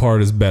stands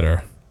apart as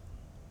better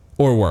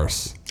or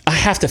worse. I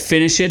have to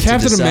finish it.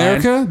 Captain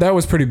America? That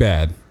was pretty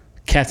bad.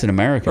 Captain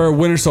America. Or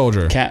Winter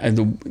Soldier. That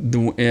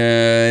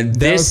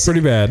was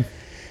pretty bad.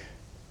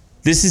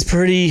 This is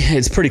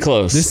it's pretty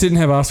close. This didn't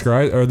have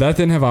that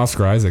didn't have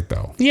Oscar Isaac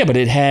though. Yeah, but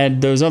it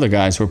had those other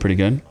guys who were pretty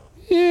good.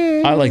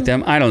 Yeah. I like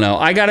them. I don't know.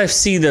 I got to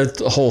see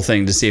the whole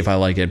thing to see if I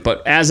like it.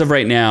 But as of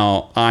right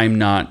now, I'm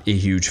not a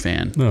huge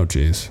fan. Oh,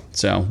 jeez.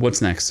 So,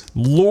 what's next?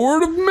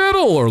 Lord of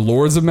Metal or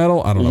Lords of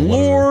Metal? I don't know.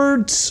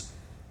 Lords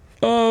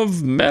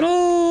of Metal?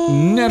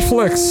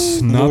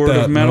 Netflix. Not Lord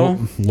that. of Metal?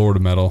 Nope. Lord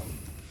of Metal.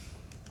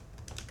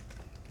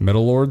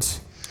 Metal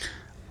Lords?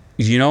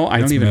 You know, I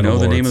don't even Metal know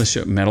the name of the Lords.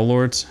 show. Metal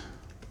Lords?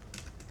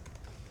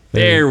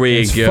 There we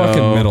it's go.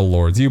 Fucking Metal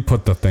Lords. You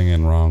put the thing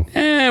in wrong.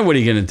 What are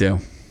you going to do?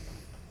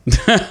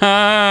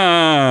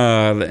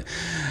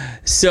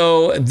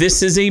 So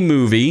this is a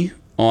movie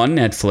on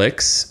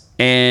Netflix,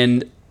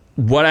 and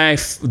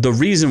the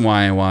reason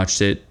why I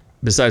watched it,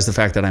 besides the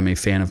fact that I'm a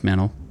fan of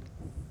metal,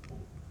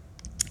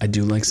 I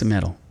do like some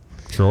metal.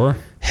 Sure.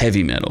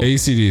 Heavy metal.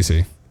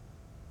 AC/DC.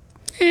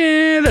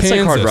 That's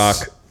like hard Kansas.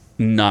 rock,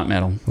 not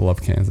metal. I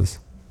love Kansas.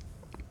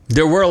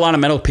 There were a lot of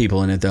metal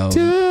people in it, though.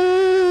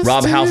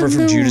 Rob Halford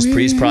from Judas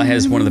Priest probably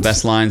has one of the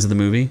best lines of the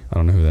movie. I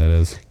don't know who that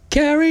is.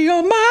 Carry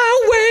on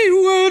my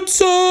wayward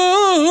son.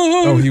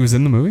 Oh, he was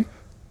in the movie?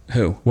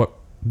 Who? What?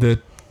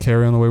 The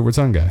Carry on the Wayward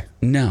Son guy?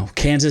 No,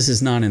 Kansas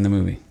is not in the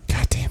movie.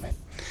 God damn it.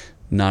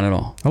 Not at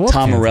all. I love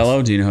Tom Kansas.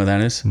 Morello, do you know who that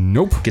is?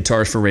 Nope.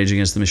 Guitarist for Rage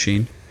Against the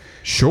Machine.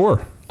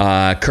 Sure.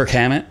 Kirk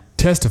Hammett.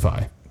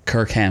 Testify.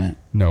 Kirk Hammett.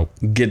 Nope.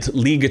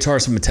 Lead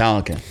guitarist of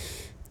Metallica.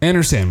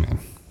 Enter Sandman.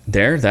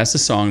 That's the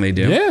song they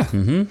do. Yeah.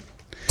 Mm-hmm.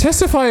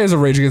 Testify is a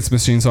Rage Against the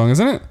Machine song,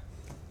 isn't it?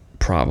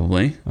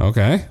 Probably.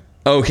 Okay.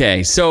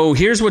 Okay, so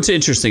here's what's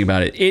interesting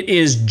about it. It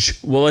is,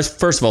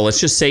 first of all, let's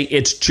just say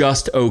it's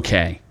just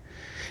okay.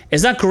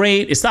 It's not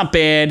great. It's not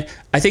bad.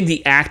 I think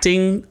the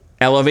acting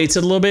elevates it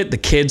a little bit. The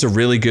kids are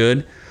really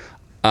good.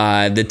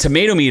 The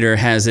tomato meter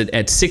has it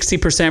at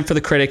 60% for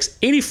the critics,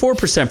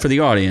 84% for the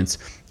audience.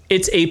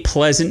 It's a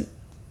pleasant,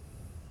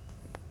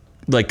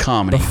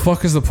 comedy. The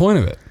fuck is the point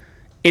of it?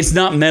 It's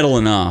not metal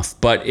enough,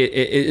 but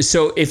here's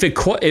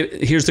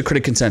the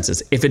critic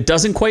consensus. If it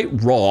doesn't quite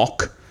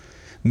rock,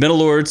 Metal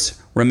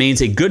Lords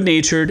remains a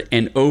good-natured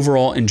and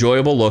overall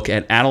enjoyable look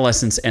at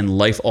adolescence and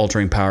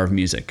life-altering power of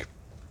music.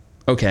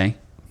 Okay.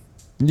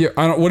 Yeah,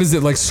 what is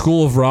it, like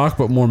School of Rock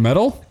but more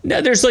metal?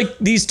 Now, there's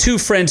these two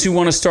friends who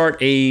want to start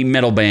a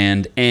metal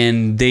band,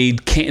 and they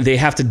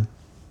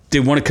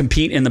want to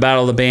compete in the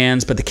Battle of the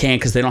Bands, but they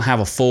can't because they don't have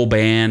a full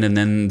band, and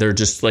then they're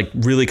just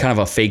really kind of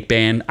a fake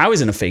band. I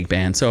was in a fake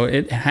band, so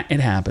it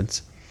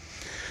happens.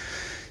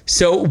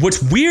 So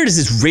what's weird is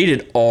it's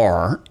rated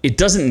R. It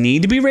doesn't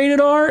need to be rated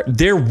R.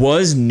 There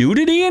was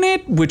nudity in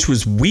it, which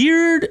was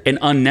weird and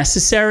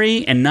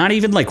unnecessary, and not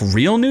even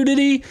real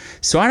nudity.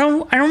 So I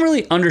don't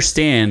really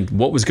understand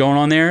what was going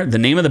on there. The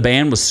name of the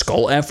band was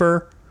Skull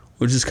Effer,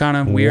 which is kind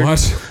of weird.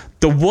 What?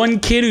 The one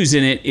kid who's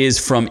in it is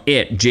from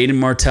It, Jaden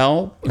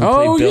Martell. Who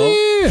Oh, played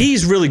Bill. yeah.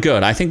 He's really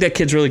good. I think that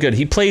kid's really good.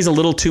 He plays a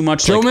little too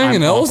much Joe I'm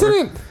Manganiello's in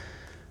awkward. it?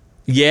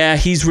 Yeah,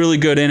 he's really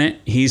good in it.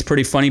 He's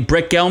pretty funny.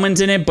 Brett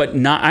Gelman's in it, but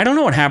not. I don't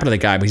know what happened to the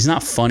guy, but he's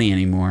not funny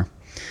anymore.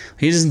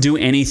 He doesn't do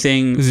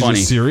anything Is he funny.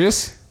 just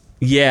serious?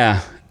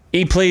 Yeah.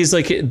 He plays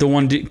the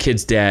one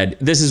kid's dad.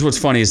 This is what's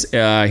funny is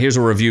here's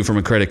a review from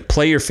a critic.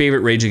 Play your favorite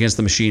Rage Against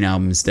the Machine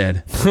album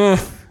instead.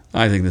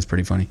 I think that's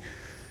pretty funny.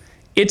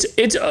 It's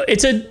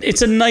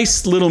a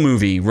nice little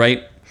movie,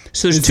 right?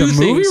 So there's two things. It's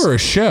a movie or a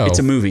show? It's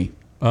a movie.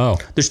 Oh.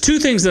 There's two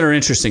things that are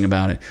interesting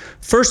about it.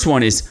 First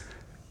one is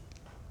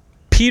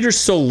Peter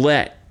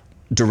Sollett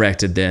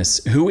directed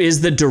this, who is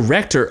the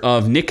director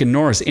of Nick and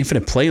Nora's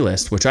Infinite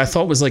Playlist, which I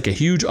thought was a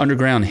huge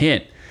underground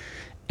hit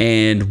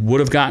and would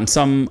have gotten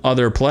some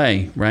other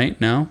play, right?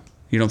 No?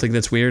 You don't think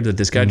that's weird that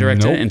this guy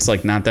directed Nope. it and it's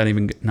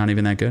not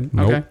even that good?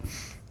 Nope. Okay.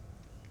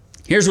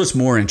 Here's what's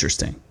more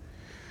interesting.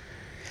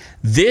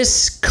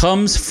 This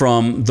comes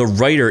from the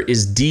writer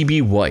is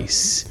D.B.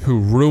 Weiss. Who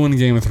ruined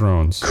Game of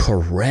Thrones.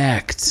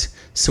 Correct.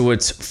 So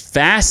what's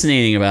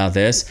fascinating about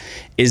this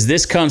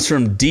comes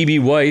from D.B.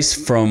 Weiss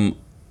from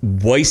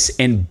Weiss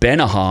and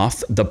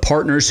Benioff, the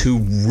partners who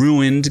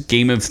ruined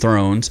Game of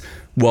Thrones.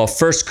 Well,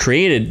 first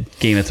created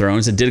Game of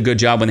Thrones and did a good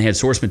job when they had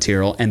source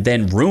material, and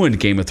then ruined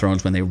Game of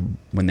Thrones when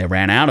they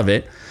ran out of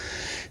it.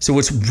 So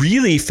what's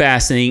really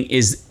fascinating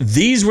is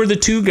these were the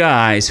two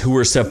guys who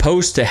were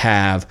supposed to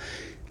have.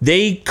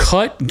 They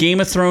cut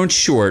Game of Thrones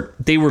short.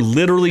 They were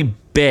literally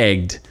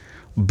begged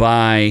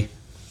by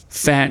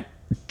Fat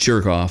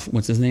Jerkoff.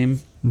 What's his name?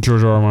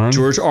 George R. R. Martin.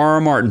 George R.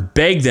 R. Martin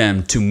begged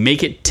them to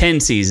make it 10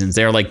 seasons.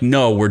 They're like,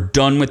 no, we're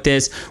done with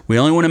this. We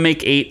only want to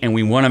make 8, and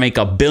we want to make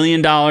 $1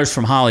 billion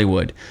from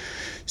Hollywood.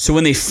 So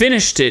when they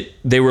finished it,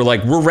 they were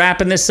like, we're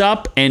wrapping this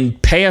up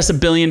and pay us $1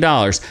 billion.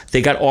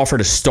 They got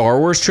offered a Star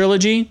Wars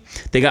trilogy.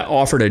 They got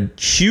offered a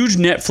huge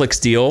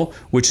Netflix deal,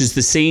 which is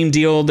the same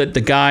deal that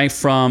the guy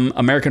from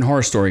American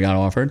Horror Story got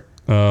offered.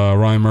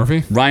 Ryan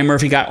Murphy. Ryan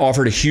Murphy got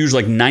offered a huge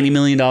 $90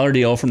 million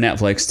deal from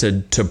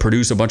Netflix to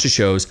produce a bunch of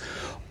shows.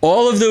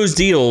 All of those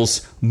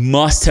deals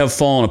must have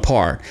fallen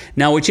apart.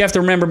 Now, what you have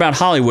to remember about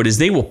Hollywood is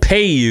they will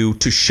pay you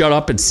to shut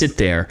up and sit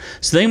there.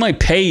 So they might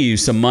pay you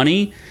some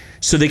money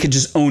so they could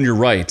just own your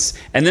rights.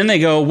 And then they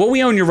go, well,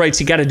 we own your rights.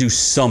 You got to do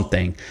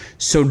something.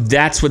 So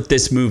that's what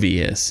this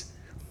movie is.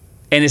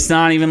 And it's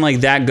not even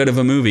like that good of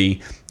a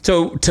movie.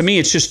 So to me,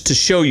 it's just to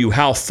show you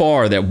how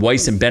far that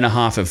Weiss and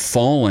Benioff have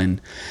fallen.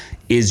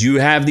 Is you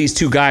have these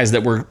two guys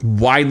that were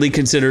widely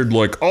considered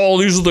like, oh,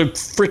 these are the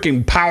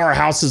freaking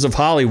powerhouses of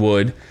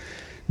Hollywood.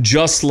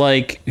 Just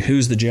like,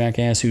 who's the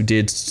jackass who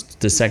did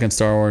the second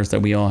Star Wars that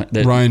we all...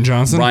 Rian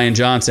Johnson? Rian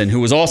Johnson, who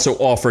was also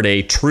offered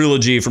a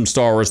trilogy from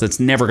Star Wars that's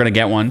never going to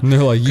get one. And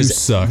they're like, you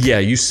suck. Yeah,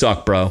 you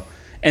suck, bro.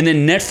 And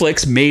then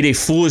Netflix made a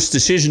foolish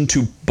decision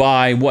to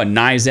buy,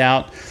 Knives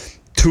Out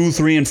 2,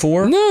 3, and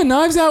 4? No,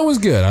 Knives Out was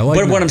good. I like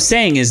But what I'm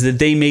saying is that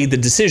they made the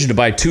decision to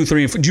buy 2,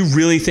 3, and 4. Do you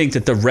really think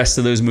that the rest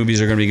of those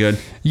movies are going to be good?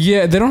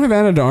 Yeah, they don't have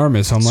Ana de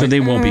Armas, so they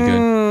won't be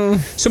good.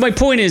 So my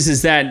point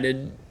is that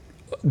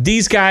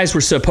these guys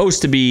were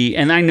supposed to be,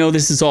 and I know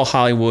this is all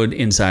Hollywood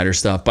insider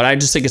stuff, but I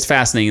just think it's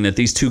fascinating that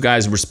these two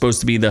guys were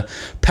supposed to be the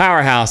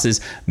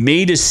powerhouses,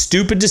 made a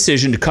stupid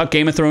decision to cut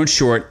Game of Thrones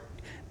short,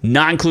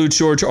 not include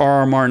George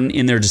R.R. Martin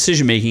in their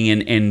decision-making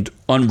and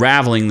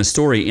unraveling the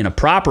story in a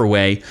proper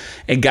way,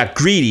 and got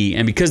greedy.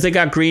 And because they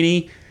got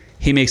greedy,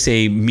 he makes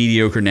a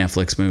mediocre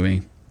Netflix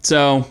movie.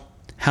 So,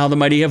 how the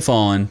mighty have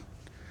fallen.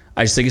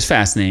 I just think it's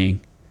fascinating.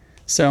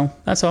 So,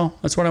 that's all.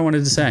 That's what I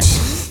wanted to say.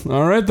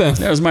 All right, then.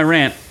 That was my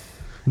rant.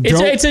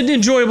 It's an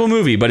enjoyable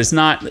movie, but it's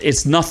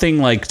nothing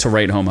like to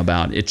write home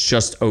about. It's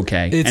just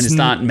okay. And it's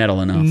not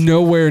metal enough.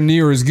 Nowhere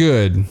near as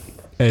good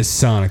as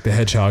Sonic the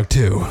Hedgehog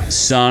 2.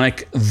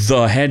 Sonic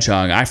the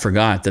Hedgehog. I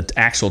forgot the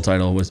actual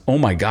title was, oh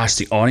my gosh,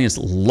 the audience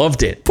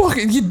loved it. Fuck,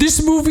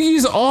 this movie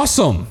is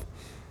awesome.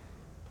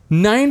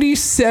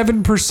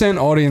 97%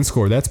 audience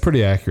score. That's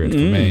pretty accurate for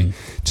me.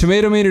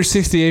 Tomato meter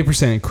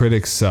 68%.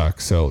 Critics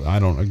suck, so I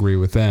don't agree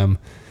with them.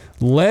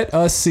 Let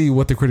us see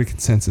what the critic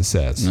consensus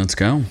says. Let's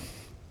go.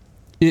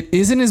 It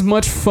isn't as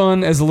much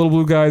fun as the Little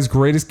Blue Guy's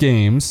Greatest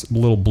Games,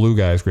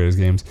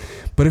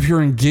 but if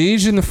you're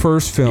engaged in the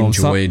first film...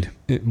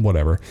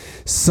 whatever.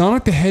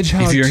 Sonic the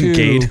Hedgehog 2... If you're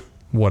engaged...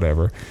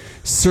 Whatever.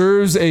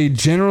 Serves a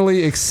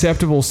generally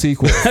acceptable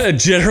sequel. A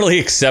generally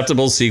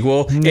acceptable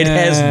sequel? Nah. It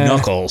has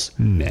Knuckles.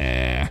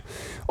 Nah.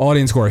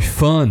 Audience score,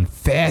 fun,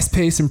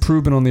 fast-paced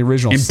improvement on the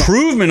original.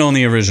 Improvement on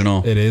the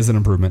original. It is an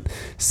improvement.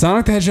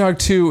 Sonic the Hedgehog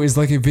 2 is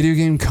like a video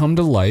game come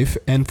to life,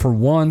 and for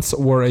once,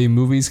 where a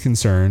movie's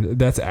concerned,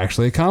 that's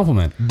actually a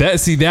compliment.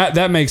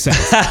 That makes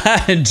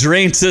sense.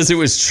 Drain says it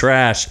was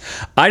trash.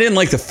 I didn't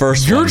like the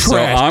first one, so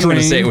I'm going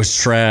to say it was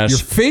trash. Your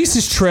face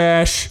is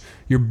trash,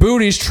 your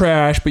booty's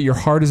trash, but your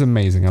heart is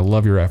amazing. I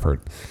love your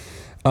effort.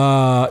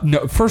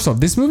 No, first off,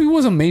 this movie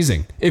was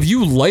amazing. If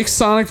you like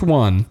Sonic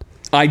 1...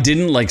 I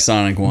didn't like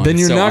Sonic 1. Then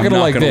you're not going to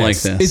like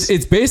this. Like this.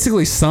 It's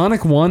basically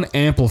Sonic 1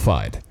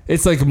 amplified.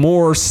 It's like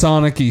more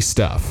Sonic-y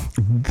stuff.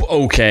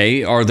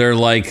 Okay. Are there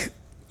like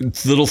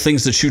little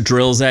things that shoot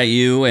drills at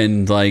you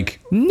and like...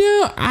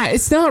 No,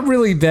 it's not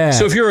really that.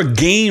 So if you're a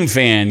game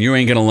fan, you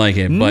ain't going to like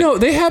it. But no,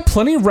 they have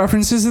plenty of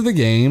references to the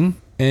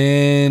game.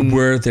 And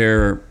where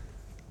they're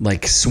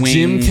like swing...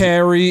 Jim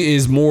Carrey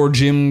is more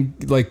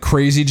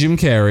crazy Jim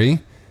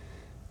Carrey.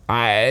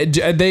 I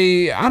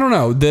don't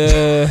know.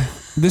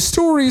 The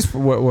stories...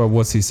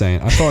 what's he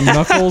saying? I thought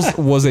Knuckles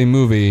was a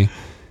movie.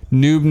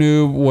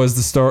 Noob was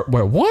the star...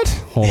 Wait, what?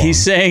 Hold on.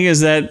 He's saying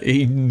is that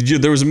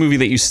there was a movie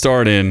that you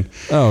starred in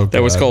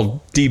that was called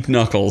Deep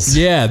Knuckles.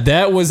 Yeah,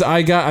 that was...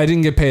 I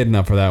didn't get paid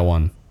enough for that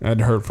one. I'd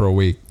hurt for a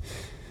week.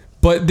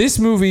 But this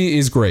movie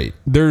is great.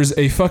 There's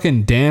a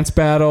fucking dance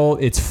battle.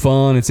 It's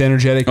fun. It's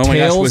energetic. Oh my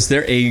gosh, was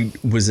there a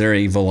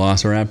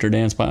Velociraptor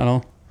dance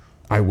battle?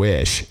 I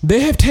wish. They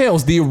have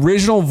Tails. The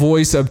original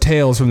voice of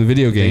Tails from the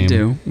video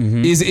game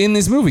is in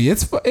this movie.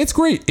 It's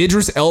great.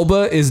 Idris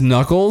Elba is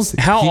Knuckles.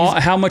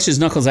 How much is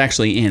Knuckles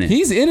actually in it?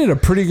 He's in it a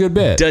pretty good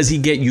bit. Does he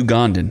get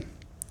Ugandan?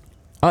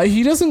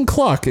 He doesn't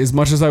cluck as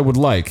much as I would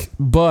like,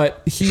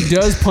 but he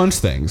does punch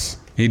things.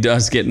 He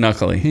does get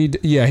knuckly. He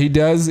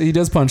does. He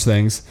does punch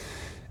things.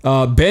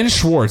 Ben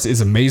Schwartz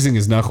is amazing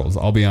as Knuckles.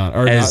 I'll be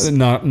honest.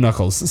 Not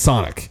Knuckles.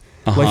 Sonic.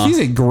 Like he's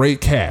a great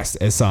cast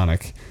as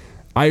Sonic.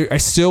 I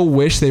still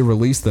wish they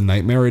released the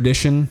Nightmare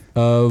edition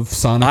of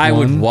Sonic 1. I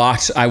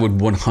would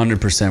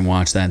 100%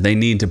 watch that. They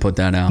need to put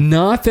that out.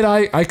 Not that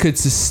I could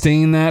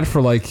sustain that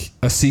for like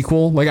a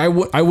sequel. Like I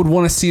would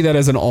want to see that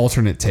as an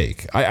alternate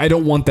take. I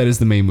don't want that as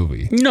the main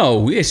movie.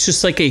 No, it's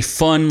just like a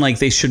fun, like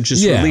they should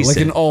just release like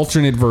it. An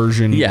alternate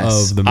version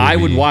of the movie. I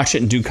would watch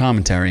it and do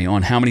commentary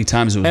on how many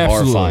times it was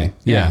horrifying.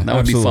 Yeah, that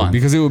would be fun.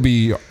 Because it would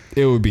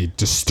be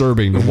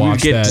disturbing to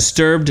watch that. We'd get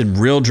disturbed and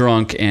real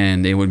drunk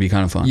and it would be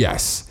kind of fun.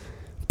 Yes.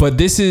 But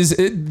this is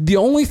the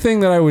only thing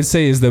that I would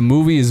say is the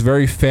movie is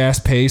very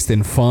fast paced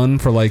and fun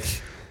for like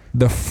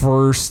the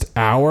first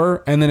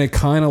hour, and then it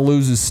kind of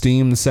loses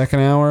steam the second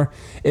hour.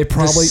 The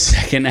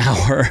second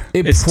hour.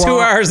 It's 2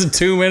 hours and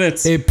 2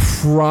 minutes. It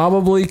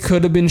probably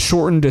could have been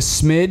shortened a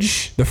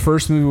smidge. The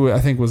first movie I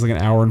think was like an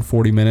hour and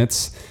 40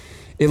 minutes.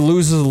 It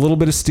loses a little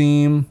bit of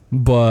steam,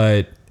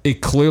 but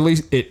it clearly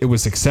it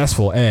was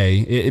successful.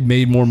 It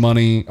made more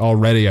money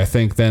already, I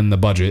think, than the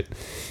budget.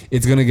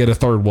 It's going to get a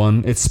third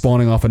one. It's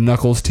spawning off a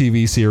Knuckles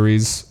TV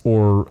series,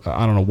 or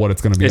I don't know what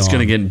it's going to be. It's going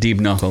to get deep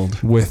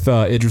knuckled with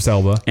Idris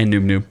Elba and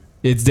Noob Noob.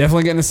 It's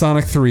definitely getting a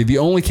Sonic 3. The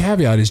only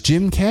caveat is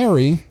Jim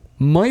Carrey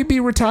might be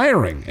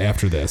retiring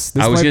after this.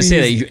 I was going to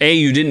say that, A,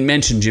 you didn't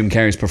mention Jim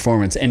Carrey's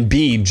performance, and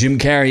B, Jim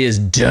Carrey is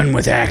done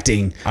with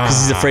acting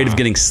because he's afraid of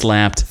getting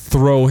slapped.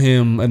 Throw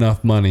him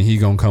enough money, he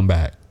gonna come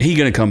back. He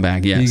going to come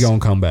back, yes. He gonna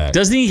come back.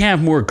 Doesn't he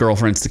have more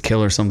girlfriends to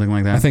kill or something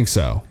like that? I think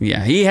so.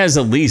 Yeah, he has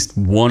at least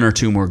one or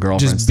two more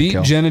girlfriends Just beat to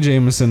kill. Jenna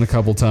Jameson a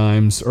couple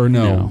times. Or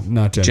no,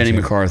 not Jenna. Jenny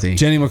McCarthy.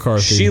 Jenny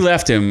McCarthy. She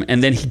left him,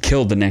 and then he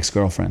killed the next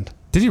girlfriend.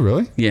 Did he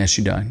really? Yeah,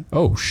 she died.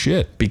 Oh,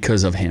 shit.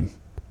 Because of him.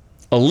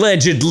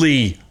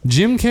 Allegedly.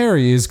 Jim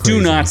Carrey is crazy.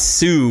 Do not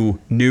sue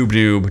Noob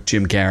Noob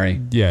Jim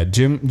Carrey. Yeah,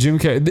 Jim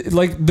Carrey.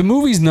 Like, the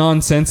movie's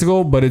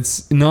nonsensical, but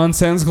it's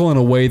nonsensical in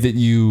a way that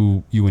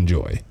you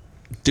enjoy.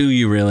 Do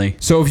you really?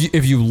 So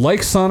if you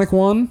like Sonic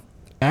 1,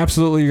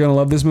 absolutely you're going to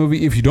love this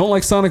movie. If you don't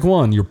like Sonic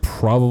 1, you're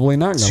probably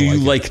not going to like it. So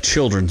you like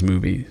children's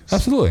movies.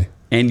 Absolutely.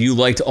 And you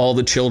liked all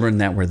the children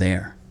that were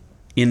there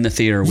in the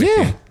theater with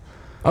you.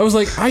 I was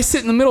like, I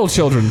sit in the middle of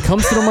children. Come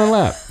sit on my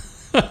lap.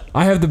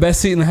 I have the best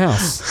seat in the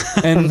house.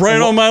 And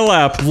right on my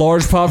lap.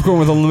 Large popcorn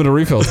with unlimited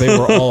refills. They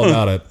were all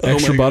about it.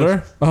 Extra butter?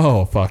 Gosh.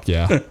 Oh, fuck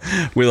yeah.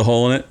 With a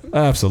hole in it?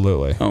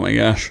 Absolutely. Oh my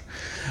gosh.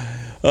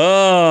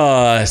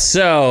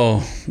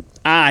 So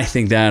I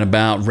think that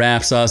about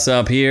wraps us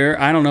up here.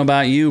 I don't know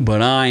about you,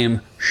 but I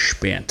am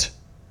spent.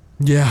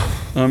 Yeah.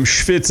 I'm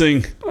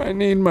schwitzing. I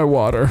need my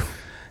water.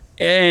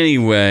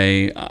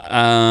 Anyway,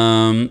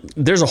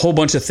 there's a whole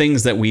bunch of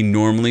things that we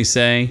normally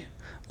say,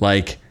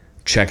 like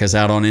check us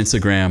out on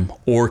Instagram,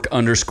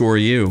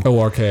 orc_you.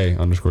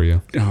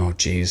 ORK_you. Oh,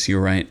 geez, you're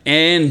right.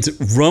 And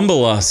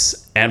rumble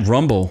us at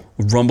Rumble.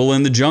 Rumble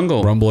in the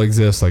jungle. Rumble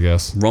exists, I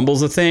guess.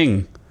 Rumble's a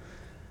thing.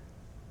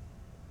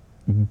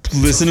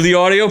 Listen to the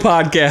audio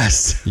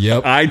podcast.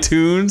 Yep.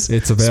 iTunes.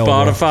 It's available.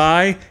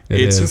 Spotify.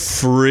 It's is.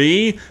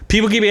 free.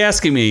 People keep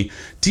asking me,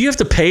 do you have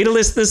to pay to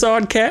listen to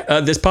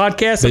this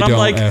podcast? They And I'm don't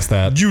like, ask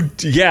that.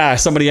 Yeah,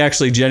 somebody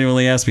actually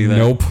genuinely asked me that.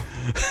 Nope.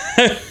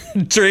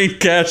 Drain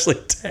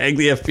Cashley, tag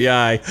the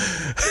FBI.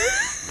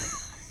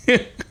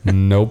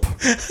 Nope.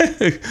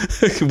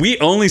 We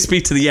only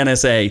speak to the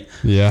NSA.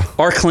 Yeah.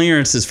 Our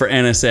clearance is for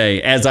NSA,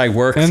 as I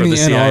work And for the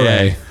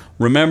CIA. NRA.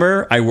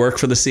 Remember, I work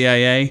for the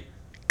CIA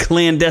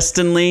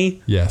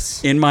clandestinely.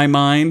 Yes. In my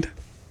mind.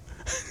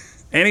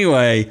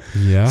 Anyway,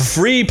 Yeah.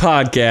 free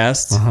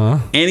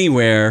podcasts.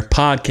 Anywhere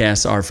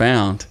podcasts are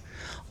found.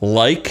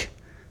 Like,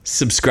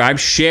 subscribe,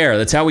 share.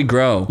 That's how we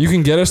grow. You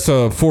can get us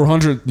to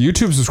 400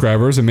 YouTube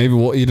subscribers, and maybe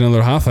we'll eat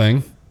another hot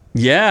thing.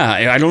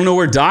 Yeah, I don't know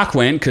where Doc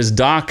went, because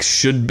Doc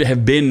should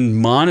have been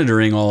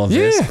monitoring all of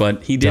this,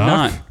 but he did Doc,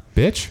 not.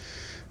 Bitch.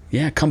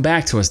 Yeah, come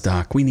back to us,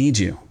 Doc. We need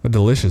you. A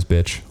delicious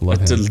bitch.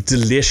 Love him.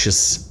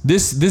 Delicious.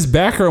 This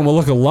background will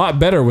look a lot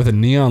better with a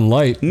neon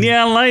light.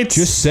 Neon lights.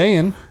 Just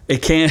saying.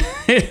 It can't.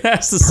 It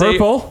has to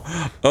Purple.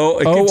 say. Oh,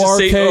 it can just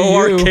say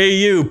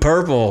ORKU.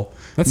 Purple.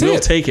 That's we'll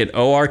it. take it.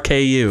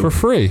 ORKU. For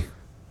free.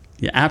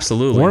 Yeah,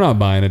 absolutely. We're not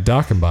buying it.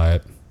 Doc can buy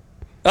it.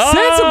 Oh,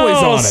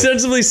 Sensibly's on it.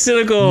 Sensibly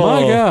Cynical.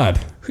 My God.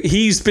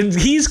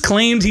 He's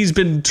claimed he's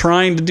been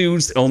trying to do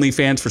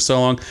OnlyFans for so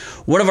long.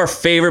 One of our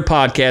favorite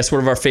podcasts, one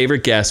of our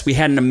favorite guests. We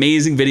had an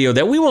amazing video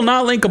that we will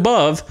not link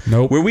above.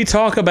 Nope. Where we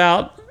talk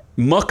about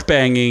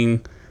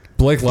mukbanging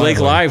Blake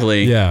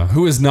Lively. Yeah,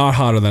 who is not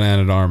hotter than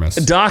Anna de Armas.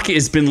 Doc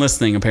has been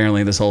listening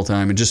apparently this whole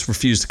time and just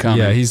refused to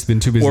comment. Yeah, he's been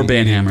too busy Or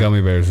eating Banhammer.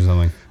 gummy bears or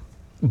something.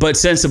 But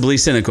Sensibly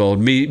Cynical.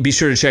 Be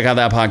sure to check out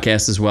that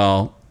podcast as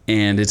well.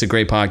 And it's a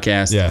great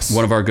podcast. Yes.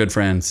 One of our good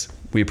friends.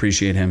 We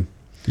appreciate him.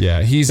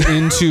 Yeah, he's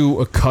into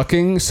a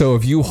cucking, so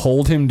if you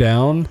hold him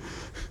down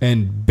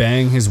and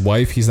bang his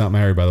wife, he's not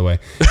married, by the way.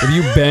 If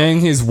you bang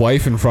his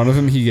wife in front of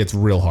him, he gets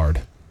real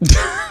hard.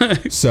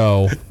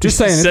 So, just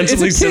saying.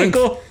 Sensibly it's a kink.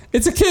 cynical?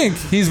 It's a kink.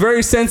 He's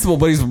very sensible,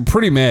 but he's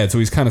pretty mad, so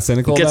he's kind of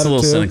cynical about it, Gets a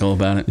little too. cynical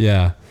about it.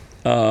 Yeah.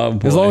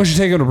 As long as you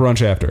take him to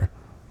brunch after.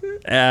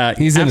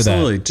 He's into that.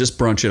 Absolutely. Just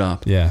brunch it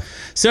up. Yeah.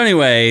 So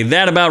anyway,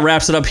 that about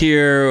wraps it up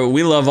here.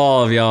 We love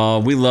all of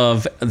y'all. We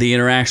love the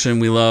interaction.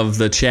 We love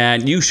the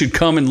chat. You should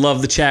come and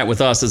love the chat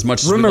with us as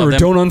much as Remember, we love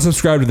them. don't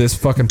unsubscribe to this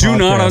fucking podcast. Do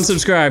not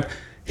unsubscribe.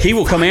 He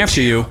will come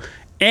after you.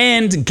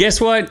 And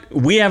guess what?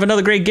 We have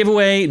another great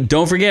giveaway.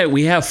 Don't forget,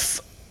 we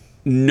have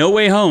No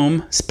Way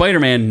Home,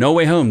 Spider-Man No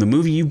Way Home, the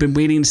movie you've been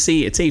waiting to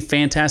see. It's a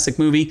fantastic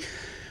movie.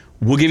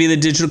 We'll give you the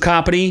digital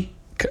copy.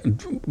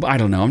 I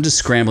don't know. I'm just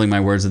scrambling my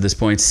words at this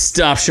point.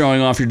 Stop showing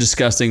off your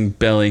disgusting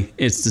belly.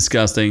 It's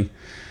disgusting.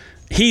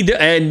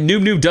 And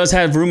Noob Noob does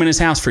have room in his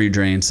house for you,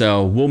 Drain.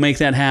 So we'll make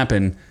that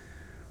happen.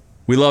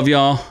 We love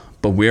y'all,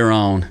 but we're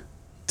on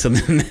to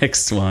the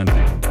next one.